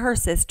compared to her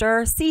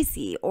sister,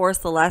 Cece, or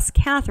Celeste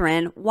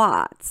Catherine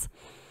Watts.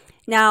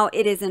 Now,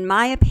 it is in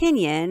my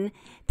opinion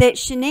that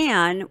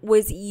Shanann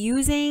was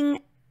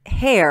using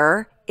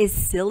hair, as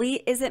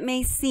silly as it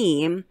may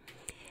seem,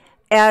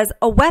 as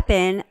a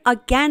weapon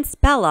against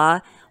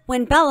Bella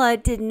when Bella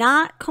did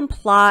not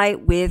comply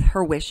with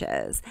her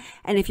wishes.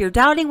 And if you're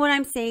doubting what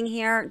I'm saying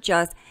here,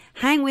 just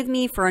hang with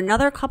me for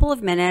another couple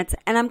of minutes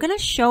and I'm going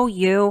to show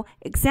you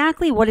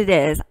exactly what it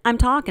is I'm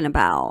talking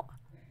about.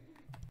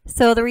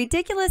 So the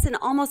ridiculous and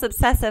almost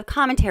obsessive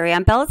commentary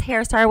on Bella's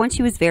hair started when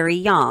she was very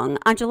young.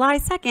 On July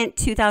 2nd,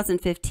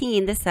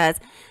 2015, this says,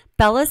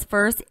 Bella's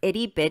first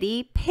itty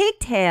bitty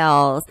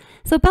pigtails.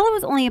 So Bella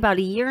was only about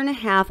 1.5 years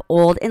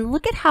old, and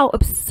look at how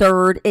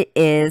absurd it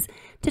is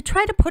to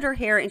try to put her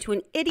hair into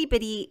an itty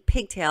bitty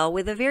pigtail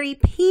with a very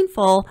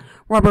painful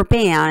rubber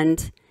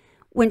band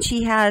when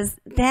she has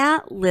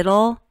that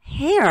little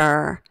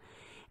hair.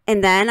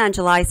 And then on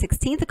July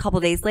 16th, a couple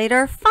days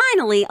later,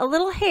 finally a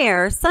little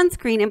hair,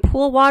 sunscreen, and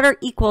pool water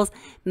equals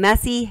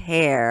messy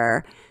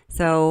hair.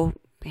 So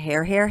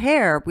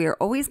hair. We are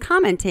always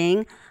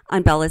commenting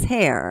on Bella's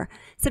hair.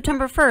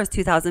 September 1st,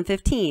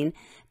 2015.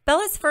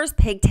 Bella's first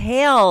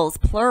pigtails,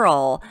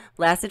 plural,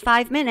 lasted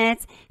 5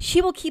 minutes.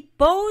 She will keep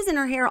bows in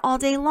her hair all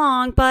day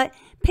long, but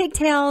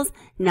pigtails,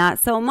 not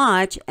so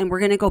much. And we're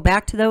going to go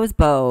back to those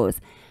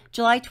bows.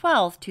 July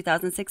 12th,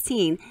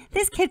 2016.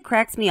 This kid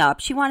cracks me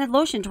up. She wanted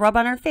lotion to rub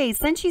on her face.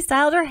 Then she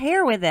styled her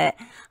hair with it.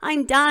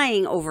 I'm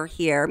dying over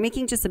here,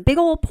 making just a big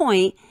old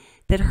point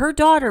that her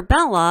daughter,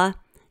 Bella,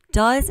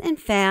 does in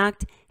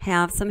fact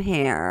have some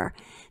hair.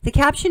 The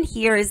caption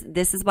here is,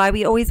 this is why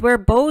we always wear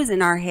bows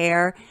in our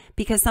hair,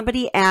 because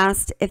somebody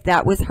asked if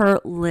that was her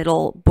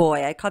little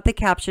boy. I cut the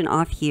caption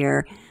off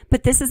here,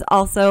 but this is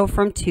also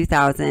from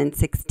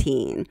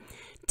 2016.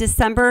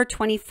 December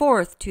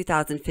 24th,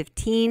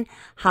 2015.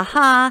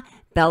 Haha,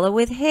 Bella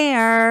with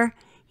hair.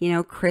 You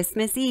know,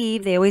 Christmas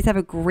Eve. They always have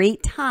a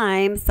great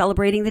time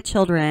celebrating the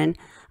children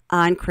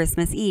on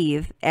Christmas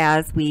Eve,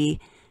 as we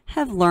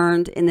have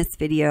learned in this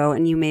video,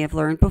 and you may have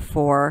learned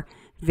before,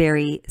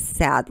 very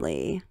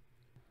sadly.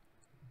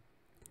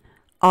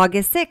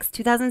 August 6th,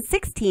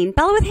 2016.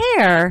 Bella with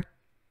hair.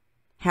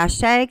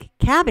 Hashtag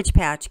Cabbage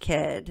Patch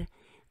Kid.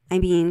 I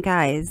mean,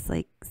 guys,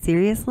 like,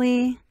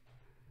 seriously?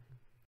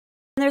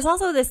 And there's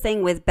also this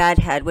thing with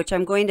bedhead, which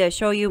I'm going to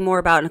show you more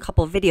about in a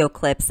couple of video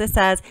clips. This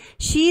says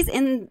she's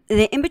in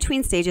the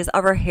in-between stages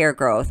of her hair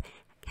growth.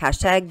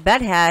 Hashtag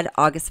bedhead,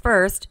 August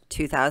 1st,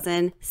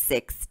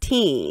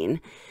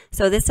 2016.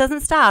 So this doesn't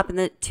stop in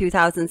the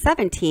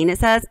 2017. It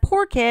says,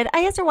 poor kid,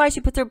 I asked her why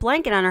she puts her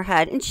blanket on her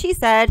head, and she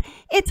said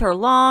it's her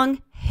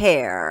long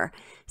hair.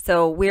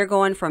 So we're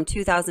going from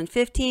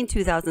 2015,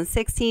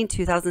 2016,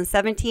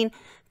 2017,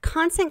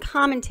 constant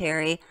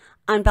commentary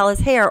on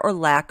Bella's hair or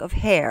lack of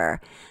hair.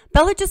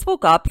 Bella just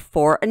woke up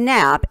for a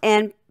nap,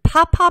 and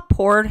Pop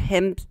poured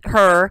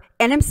her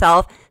and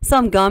himself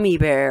some gummy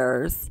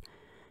bears.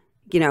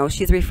 You know,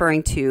 she's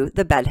referring to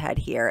the bedhead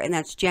here, and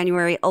that's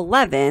January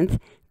 11th,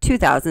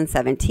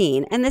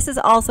 2017. And this is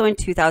also in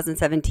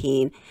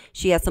 2017.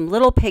 She has some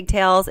little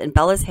pigtails in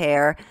Bella's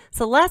hair.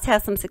 Celeste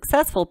has some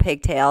successful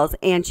pigtails,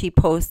 and she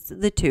posts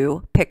the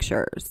two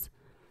pictures.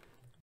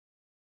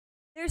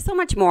 There's so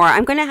much more.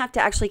 I'm going to have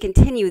to actually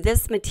continue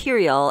this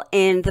material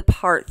in the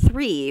part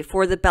 3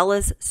 for the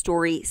Bella's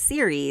Story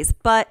series,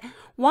 but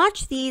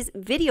watch these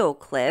video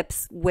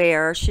clips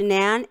where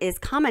Shanann is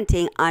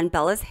commenting on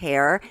Bella's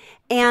hair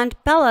and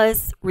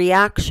Bella's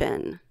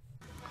reaction.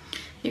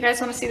 You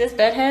guys want to see this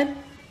bedhead?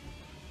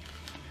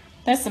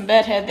 There's some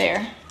bedhead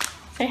there.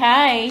 Say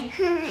hi.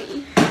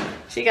 Hi.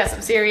 She got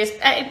some serious...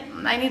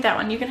 I need that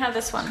one. You can have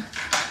this one.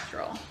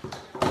 Girl.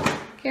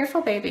 Careful,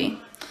 baby.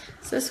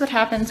 So this is what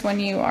happens when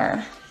you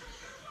are...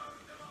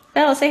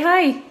 Bella, say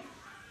hi.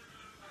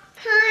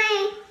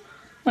 Hi.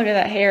 Look at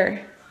that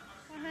hair.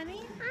 Hi,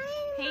 honey.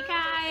 Hey,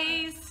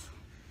 guys.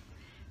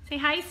 Say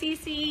hi,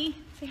 Cece.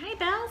 Say hi,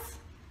 Bells.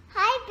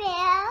 Hi,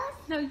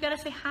 Bells. No, you gotta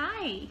say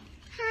hi.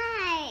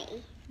 Hi.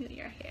 Look at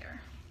your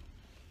hair.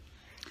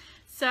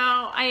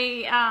 So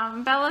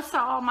Bella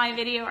saw my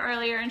video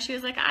earlier and she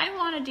was like, I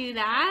want to do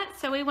that.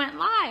 So we went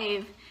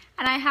live,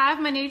 and I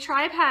have my new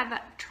tripod.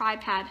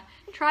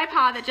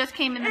 tripod that just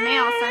came in the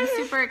mail, so I'm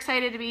super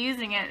excited to be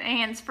using it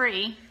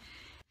hands-free.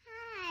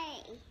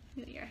 Hi.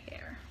 Look at your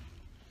hair.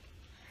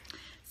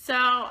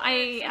 So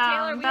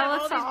Taylor,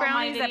 Bella saw all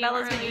brownies that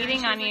Bella's been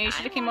eating on you. You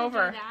should have came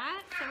over.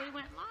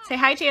 Say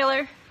hi,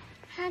 Taylor.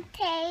 Hi,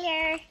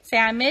 Taylor. Say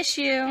I miss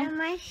you. I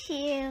miss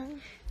you.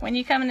 When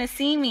you coming to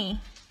see me?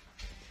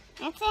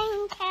 I think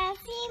you can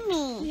see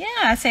me.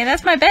 Yeah, say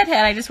that's my bed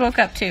head I just woke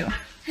up to.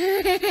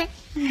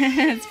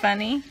 It's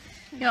funny.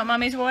 You want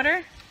mommy's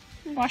water?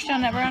 Wash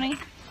down that brownie?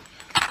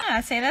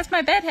 Yeah, say that's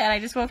my bed head I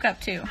just woke up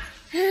to.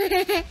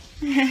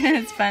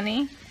 It's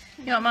funny.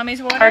 You want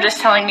mommy's water? Or just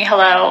telling me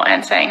hello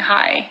and saying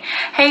hi.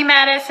 Hey,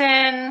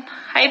 Madison.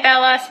 Hi,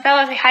 Bella.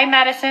 Bella, say hi,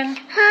 Madison.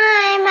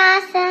 Hi,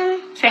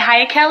 Madison. Say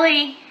hi,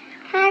 Kelly.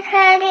 Hi,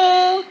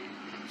 Cody.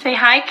 Say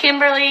hi,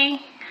 Kimberly.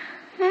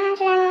 Hi,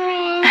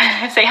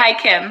 Kimberly. Say hi,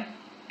 Kim.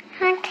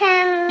 Hi,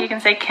 Kim. You can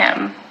say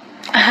Kim.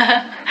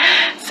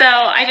 So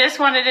I just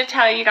wanted to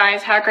tell you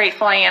guys how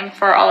grateful I am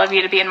for all of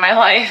you to be in my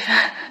life.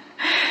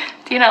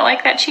 Do you not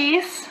like that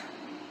cheese?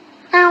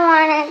 I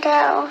want to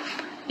go.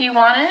 You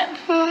want it?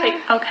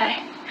 Yeah. Okay.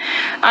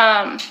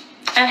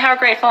 And how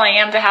grateful I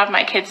am to have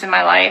my kids in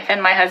my life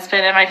and my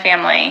husband and my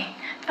family.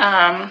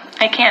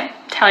 I can't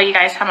tell you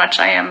guys how much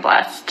I am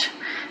blessed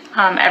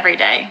every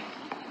day.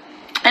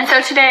 And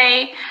so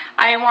today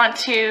I want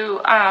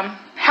to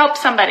help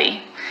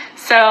somebody.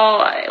 So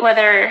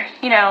whether,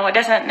 you know, it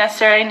doesn't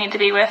necessarily need to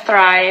be with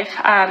Thrive.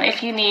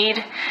 If you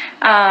need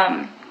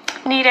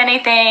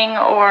anything,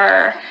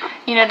 or,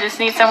 you know, just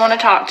need someone to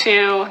talk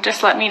to,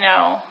 just let me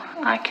know.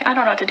 I don't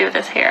know what to do with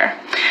this hair.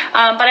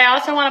 But I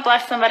also want to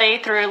bless somebody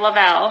through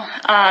Lavelle,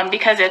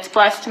 because it's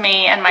blessed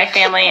me and my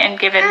family and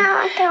given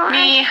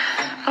me...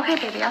 Okay,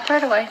 baby, I'll throw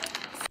it away.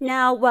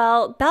 Now,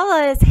 well,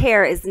 Bella's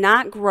hair is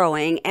not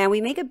growing, and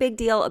we make a big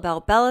deal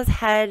about Bella's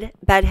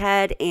bed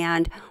head,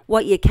 and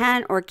what you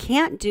can or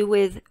can't do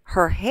with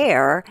her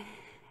hair.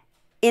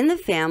 In the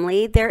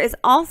family, there is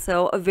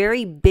also a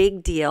very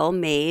big deal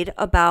made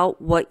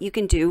about what you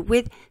can do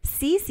with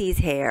Cece's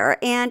hair,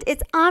 and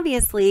it's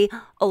obviously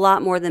a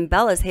lot more than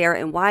Bella's hair,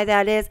 and why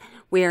that is,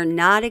 we're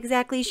not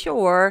exactly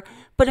sure,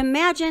 but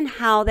imagine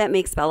how that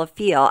makes Bella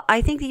feel.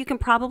 I think that you can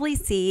probably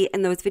see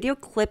in those video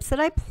clips that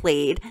I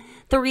played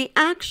the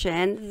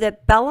reaction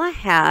that Bella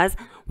has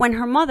when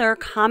her mother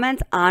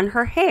comments on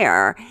her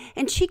hair,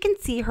 and she can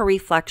see her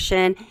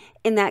reflection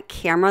in that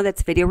camera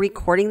that's video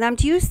recording them.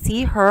 Do you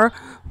see her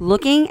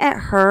looking at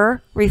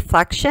her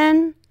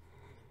reflection?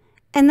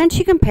 And then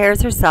she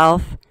compares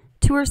herself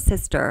to her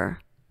sister.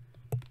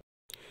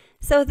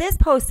 So this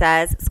post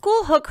says,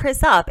 school hooked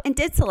Chris up and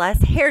did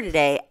Celeste's hair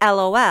today,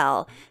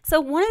 LOL. So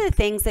one of the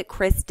things that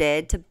Chris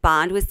did to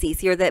bond with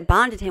Cece, or that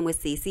bonded him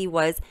with Cece,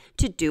 was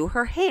to do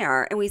her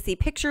hair. And we see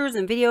pictures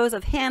and videos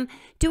of him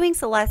doing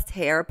Celeste's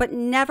hair, but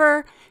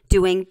never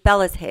doing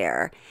Bella's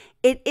hair.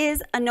 It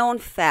is a known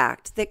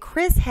fact that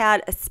Chris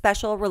had a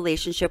special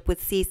relationship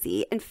with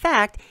Cece. In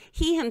fact,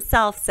 he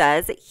himself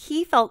says that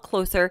he felt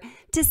closer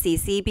to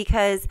Cece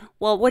because,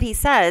 well, what he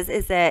says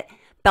is that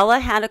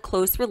Bella had a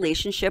close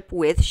relationship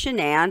with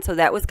Shanann, so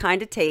that was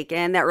kind of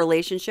taken, that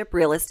relationship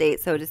real estate,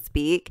 so to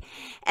speak.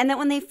 And that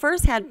when they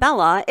first had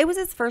Bella, it was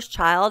his first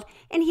child,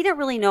 and he didn't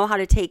really know how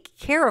to take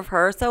care of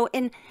her. So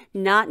in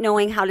not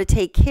knowing how to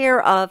take care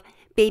of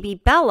baby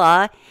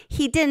Bella,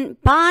 he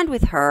didn't bond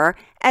with her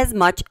as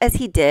much as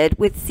he did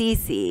with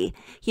Cece.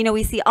 You know,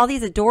 we see all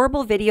these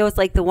adorable videos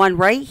like the one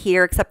right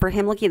here, except for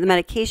him looking at the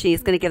medication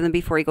he's going to give them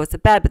before he goes to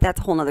bed, but that's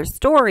a whole nother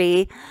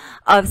story,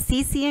 of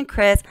Cece and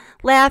Chris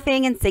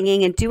laughing and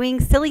singing and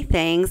doing silly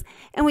things,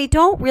 and we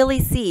don't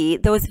really see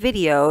those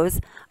videos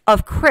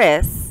of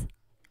Chris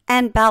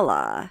and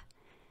Bella.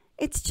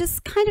 It's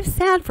just kind of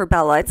sad for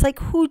Bella. It's like,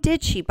 who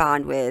did she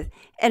bond with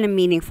in a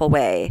meaningful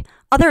way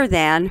other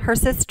than her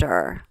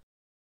sister?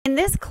 In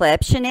this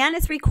clip, Shanann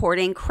is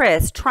recording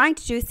Chris trying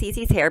to do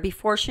Cece's hair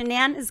before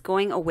Shanann is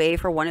going away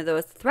for one of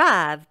those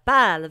Thrive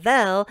by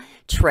Lavelle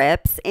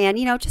trips, and,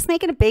 you know, just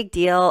making a big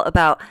deal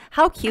about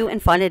how cute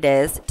and fun it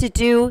is to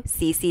do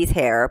Cece's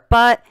hair.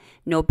 But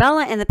no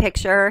Bella in the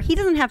picture. He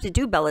doesn't have to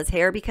do Bella's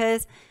hair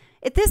because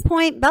at this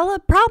point, Bella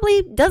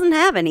probably doesn't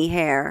have any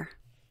hair.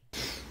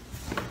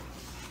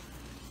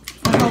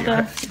 Hold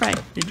the spray.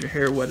 Need your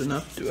hair wet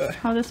enough to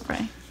Hold the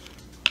spray.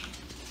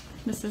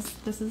 This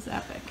is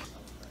epic.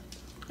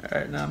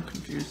 Alright, now I'm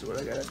confused what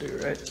I gotta do,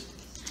 right?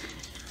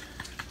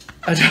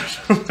 I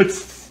don't know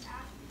what's...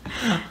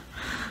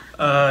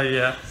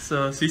 yeah,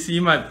 so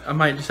Cece, I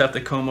might just have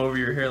to comb over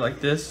your hair like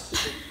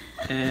this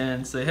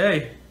and say,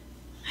 hey,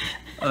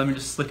 let me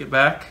just slick it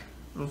back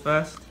real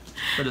fast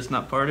so it's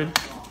not parted.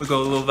 We'll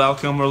go a little Val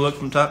Kilmer look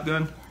from Top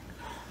Gun.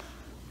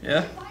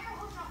 Yeah?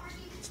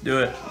 Let's do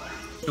it.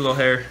 Do a little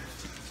hair.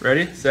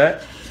 Ready?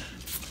 Set?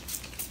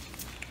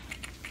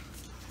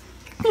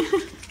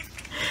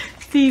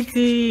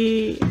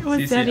 Cece,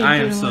 what's Daddy I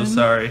am doing? so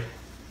sorry.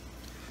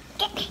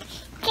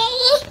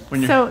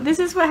 So this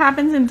is what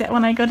happens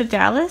when I go to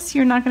Dallas?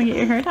 You're not going to get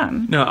your hair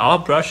done? No, I'll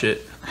brush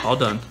it. All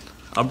done.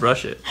 I'll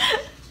brush it.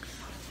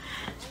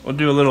 We'll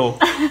do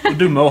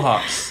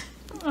mohawks.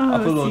 Oh, I'll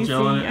put a little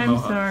gel in it. I'm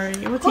sorry.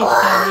 We'll teach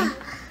Daddy.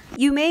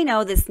 You may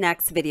know this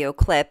next video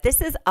clip.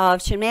 This is of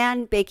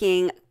Shanann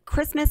baking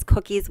Christmas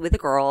cookies with the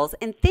girls,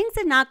 and things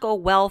did not go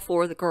well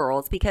for the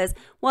girls because,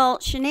 well,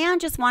 Shanann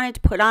just wanted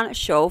to put on a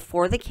show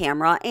for the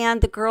camera,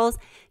 and the girls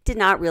did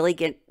not really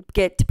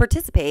get to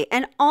participate,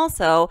 and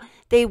also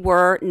they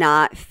were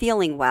not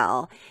feeling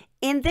well.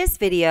 In this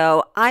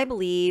video, I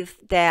believe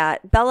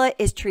that Bella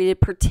is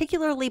treated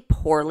particularly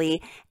poorly,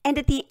 and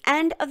at the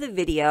end of the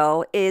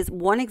video is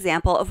one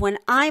example of when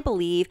I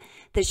believe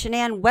that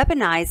Shanann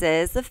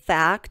weaponizes the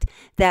fact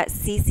that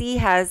Cece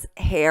has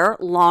hair,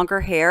 longer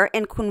hair,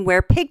 and can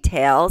wear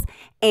pigtails,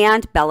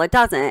 and Bella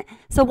doesn't.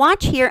 So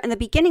watch here in the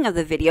beginning of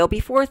the video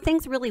before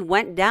things really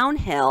went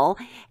downhill,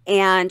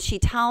 and she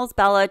tells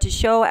Bella to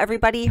show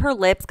everybody her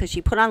lips because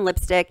she put on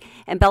lipstick,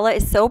 and Bella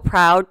is so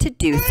proud to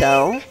do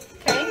so.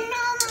 Okay.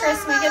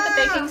 Chris, can we get the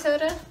baking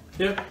soda?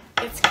 Yep.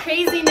 It's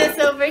craziness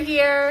over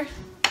here.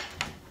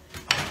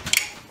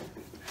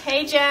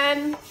 Hey,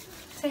 Jen.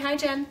 Say hi,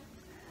 Jen.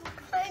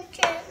 Hi,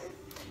 Jen.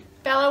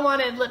 Bella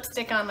wanted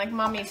lipstick on like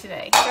mommy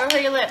today. Show her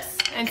your lips.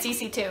 And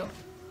Cece too.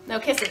 No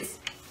kisses.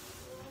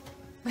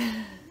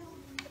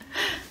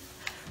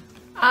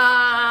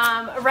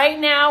 Right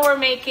now we're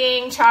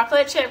making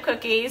chocolate chip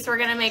cookies. We're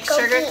gonna make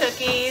sugar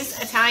cookies,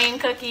 Italian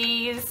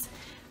cookies.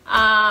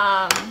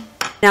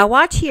 Now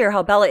watch here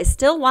how Bella is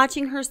still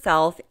watching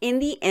herself in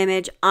the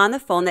image on the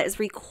phone that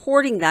is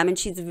recording them, and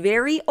she's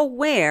very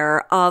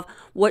aware of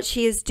what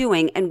she is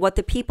doing and what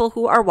the people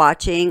who are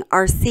watching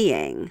are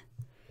seeing.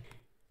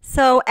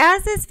 So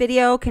as this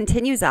video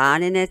continues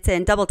on, and it's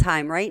in double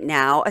time right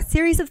now, a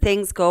series of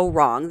things go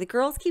wrong. The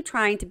girls keep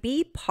trying to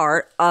be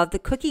part of the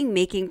cooking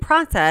making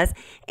process,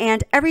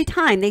 and every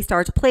time they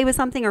start to play with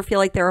something or feel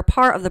like they're a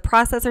part of the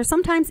process, or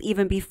sometimes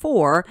even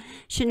before,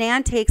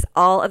 Shanann takes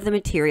all of the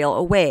material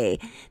away.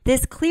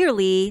 This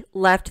clearly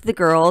left the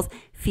girls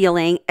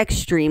feeling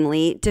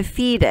extremely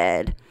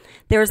defeated.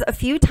 There's a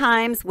few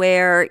times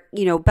where,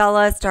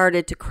 Bella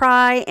started to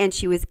cry and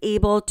she was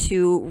able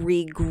to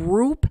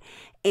regroup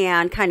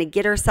and kind of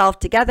get herself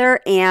together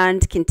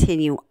and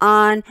continue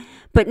on.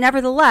 But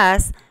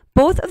nevertheless,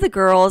 both of the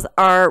girls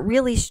are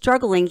really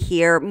struggling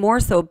here,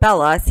 more so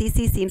Bella.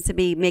 Cece seems to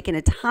be making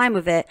a time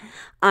of it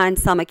on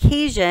some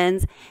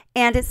occasions.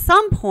 And at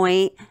some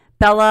point,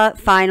 Bella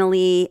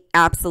finally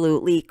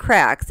absolutely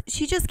cracks.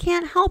 She just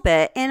can't help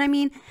it. And I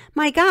mean,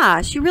 my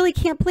gosh, you really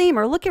can't blame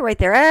her. Look at right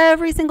there,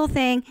 every single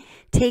thing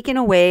taken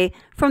away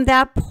from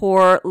that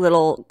poor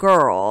little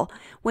girl.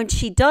 When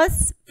she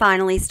does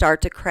finally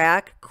start to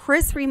crack,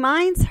 Chris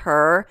reminds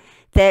her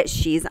that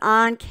she's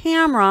on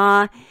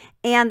camera.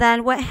 And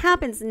then what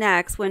happens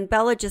next when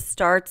Bella just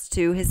starts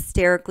to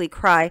hysterically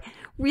cry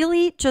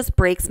really just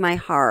breaks my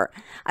heart.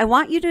 I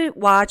want you to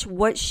watch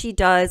what she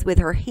does with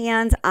her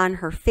hands on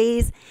her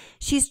face.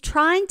 She's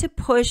trying to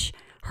push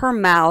her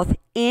mouth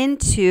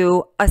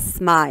into a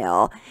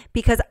smile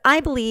because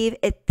I believe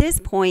at this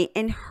point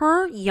in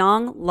her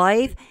young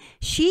life,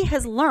 she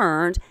has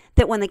learned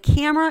that when the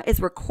camera is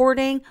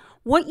recording,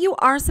 what you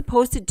are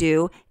supposed to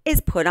do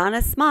is put on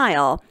a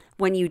smile.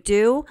 When you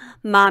do,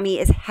 mommy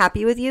is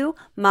happy with you,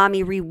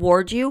 mommy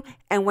rewards you,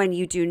 and when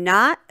you do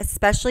not,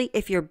 especially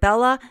if you're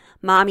Bella,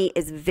 mommy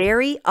is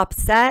very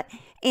upset,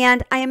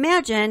 and I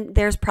imagine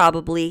there's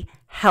probably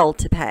hell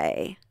to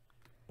pay.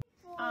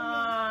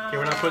 Okay,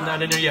 we're not putting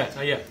that in there yet.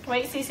 Not yet.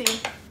 Wait, Cece.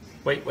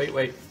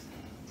 Wait.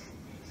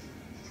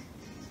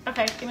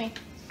 Okay, give me.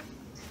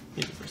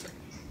 Eat it for a second.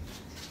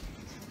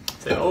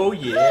 Say, oh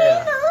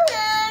yeah.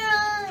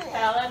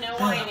 Bella, no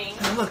whining.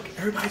 Now look,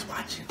 everybody's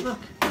watching. Look,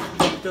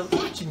 they're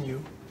watching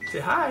you. Say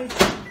hi.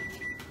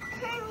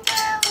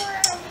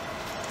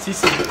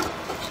 Cece,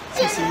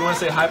 you want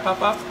to say hi,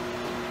 Papa?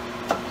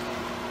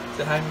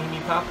 Say hi, Mimi,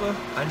 Papa.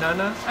 Hi,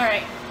 Nana. All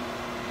right.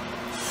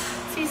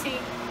 Cece.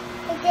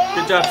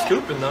 Good job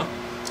scooping, though.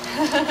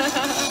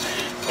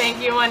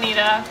 Thank you,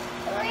 Juanita.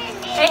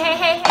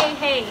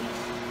 Hey.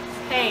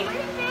 Hey,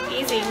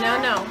 easy.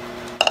 No.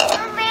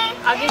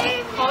 I'll give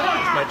you. Hold on.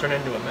 This might turn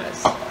into a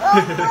mess.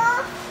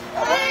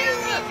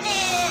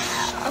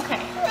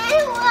 Okay.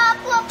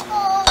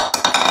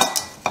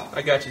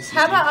 I got you, Cece.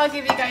 How about I'll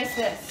give you guys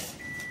this?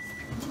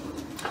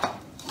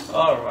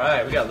 All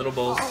right, we got little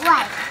bowls.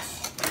 What?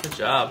 Good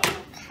job.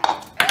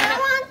 I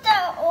want the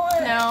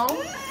orange. No.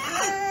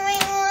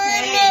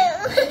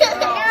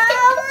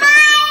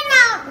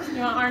 No,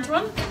 You want orange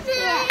one?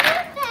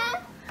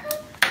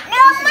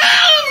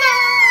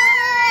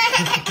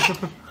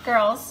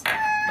 Girls.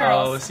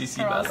 Oh, Cece,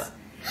 Bella. Okay.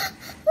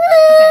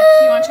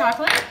 You want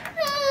chocolate?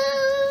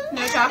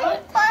 No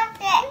chocolate?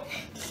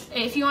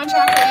 If you want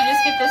chocolate, you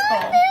just get this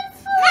bowl.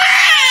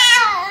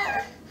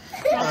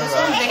 You want this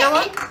one? Bigger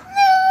one?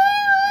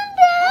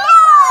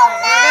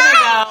 We're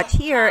gonna go.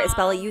 Here is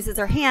Bella uses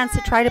her hands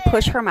to try to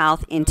push her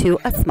mouth into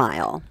a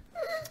smile.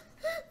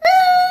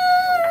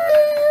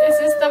 This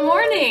is the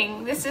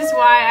morning. This is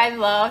why I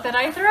love that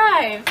I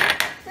thrive.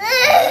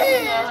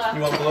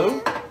 You want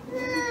blue?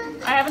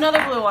 I have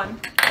another blue one.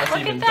 That's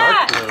Look even at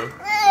that. dark blue.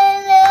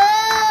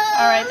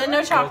 All right, then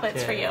no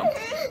chocolates for you. All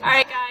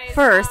right, guys.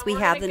 First, we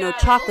have the no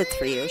chocolates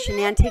for you.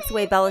 Shanann takes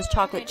away Bella's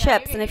chocolate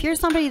chips. And if you're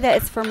somebody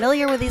that is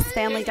familiar with this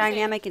family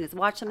dynamic and has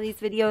watched some of these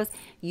videos,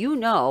 you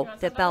know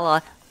that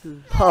Bella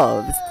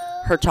loves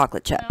her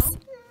chocolate chips.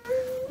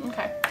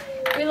 Okay.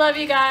 We love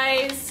you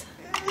guys.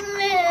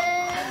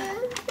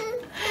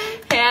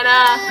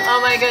 Hannah, oh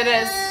my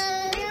goodness.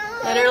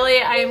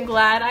 Literally, I am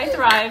glad I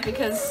thrive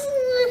because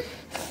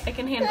I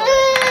can handle it.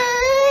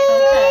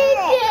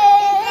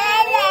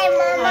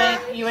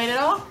 Okay. You ate it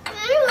all?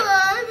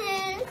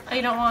 Oh,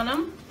 you don't want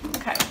them?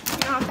 Okay. You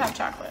don't have to have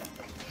chocolate.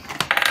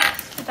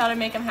 I thought it'd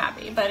make him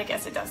happy, but I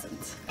guess it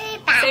doesn't.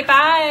 Say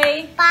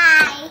bye.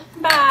 Bye.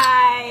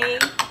 Bye.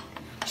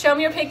 Show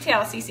me your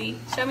pigtail, Cece.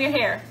 Show me your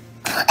hair.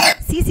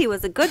 Cece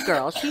was a good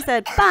girl. She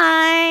said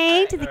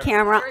bye to the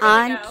camera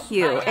on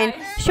cue. And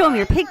show him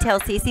your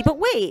pigtails, Cece. But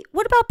wait,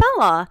 what about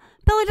Bella?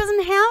 Bella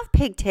doesn't have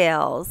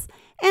pigtails.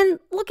 And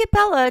look at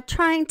Bella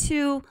trying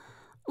to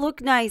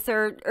look nice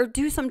or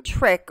do some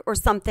trick or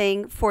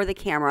something for the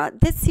camera.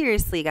 This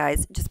seriously,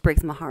 guys, just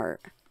breaks my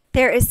heart.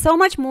 There is so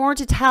much more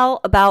to tell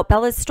about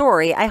Bella's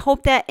story. I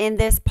hope that in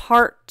this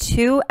part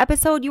 2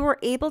 episode, you were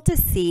able to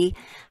see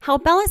how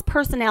Bella's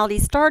personality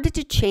started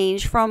to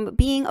change from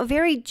being a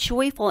very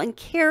joyful and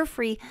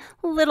carefree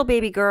little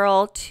baby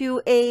girl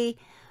to a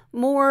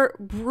more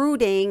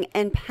brooding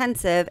and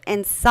pensive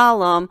and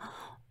solemn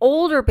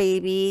older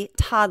baby,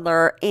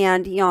 toddler,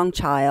 and young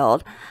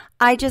child.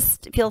 I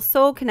just feel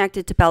so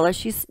connected to Bella.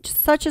 She's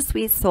such a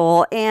sweet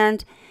soul,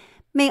 and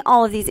may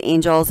all of these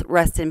angels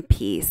rest in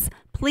peace.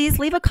 Please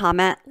leave a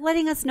comment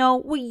letting us know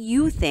what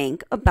you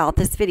think about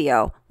this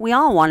video. We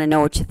all want to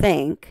know what you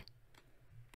think.